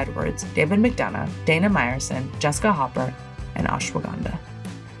 Leah Edwards, David McDonough, Dana Meyerson, Jessica Hopper, and Ashwagandha.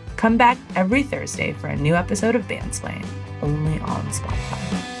 Come back every Thursday for a new episode of Bandsplain, only on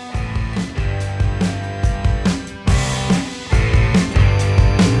Spotify.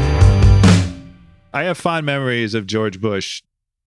 I have fond memories of George Bush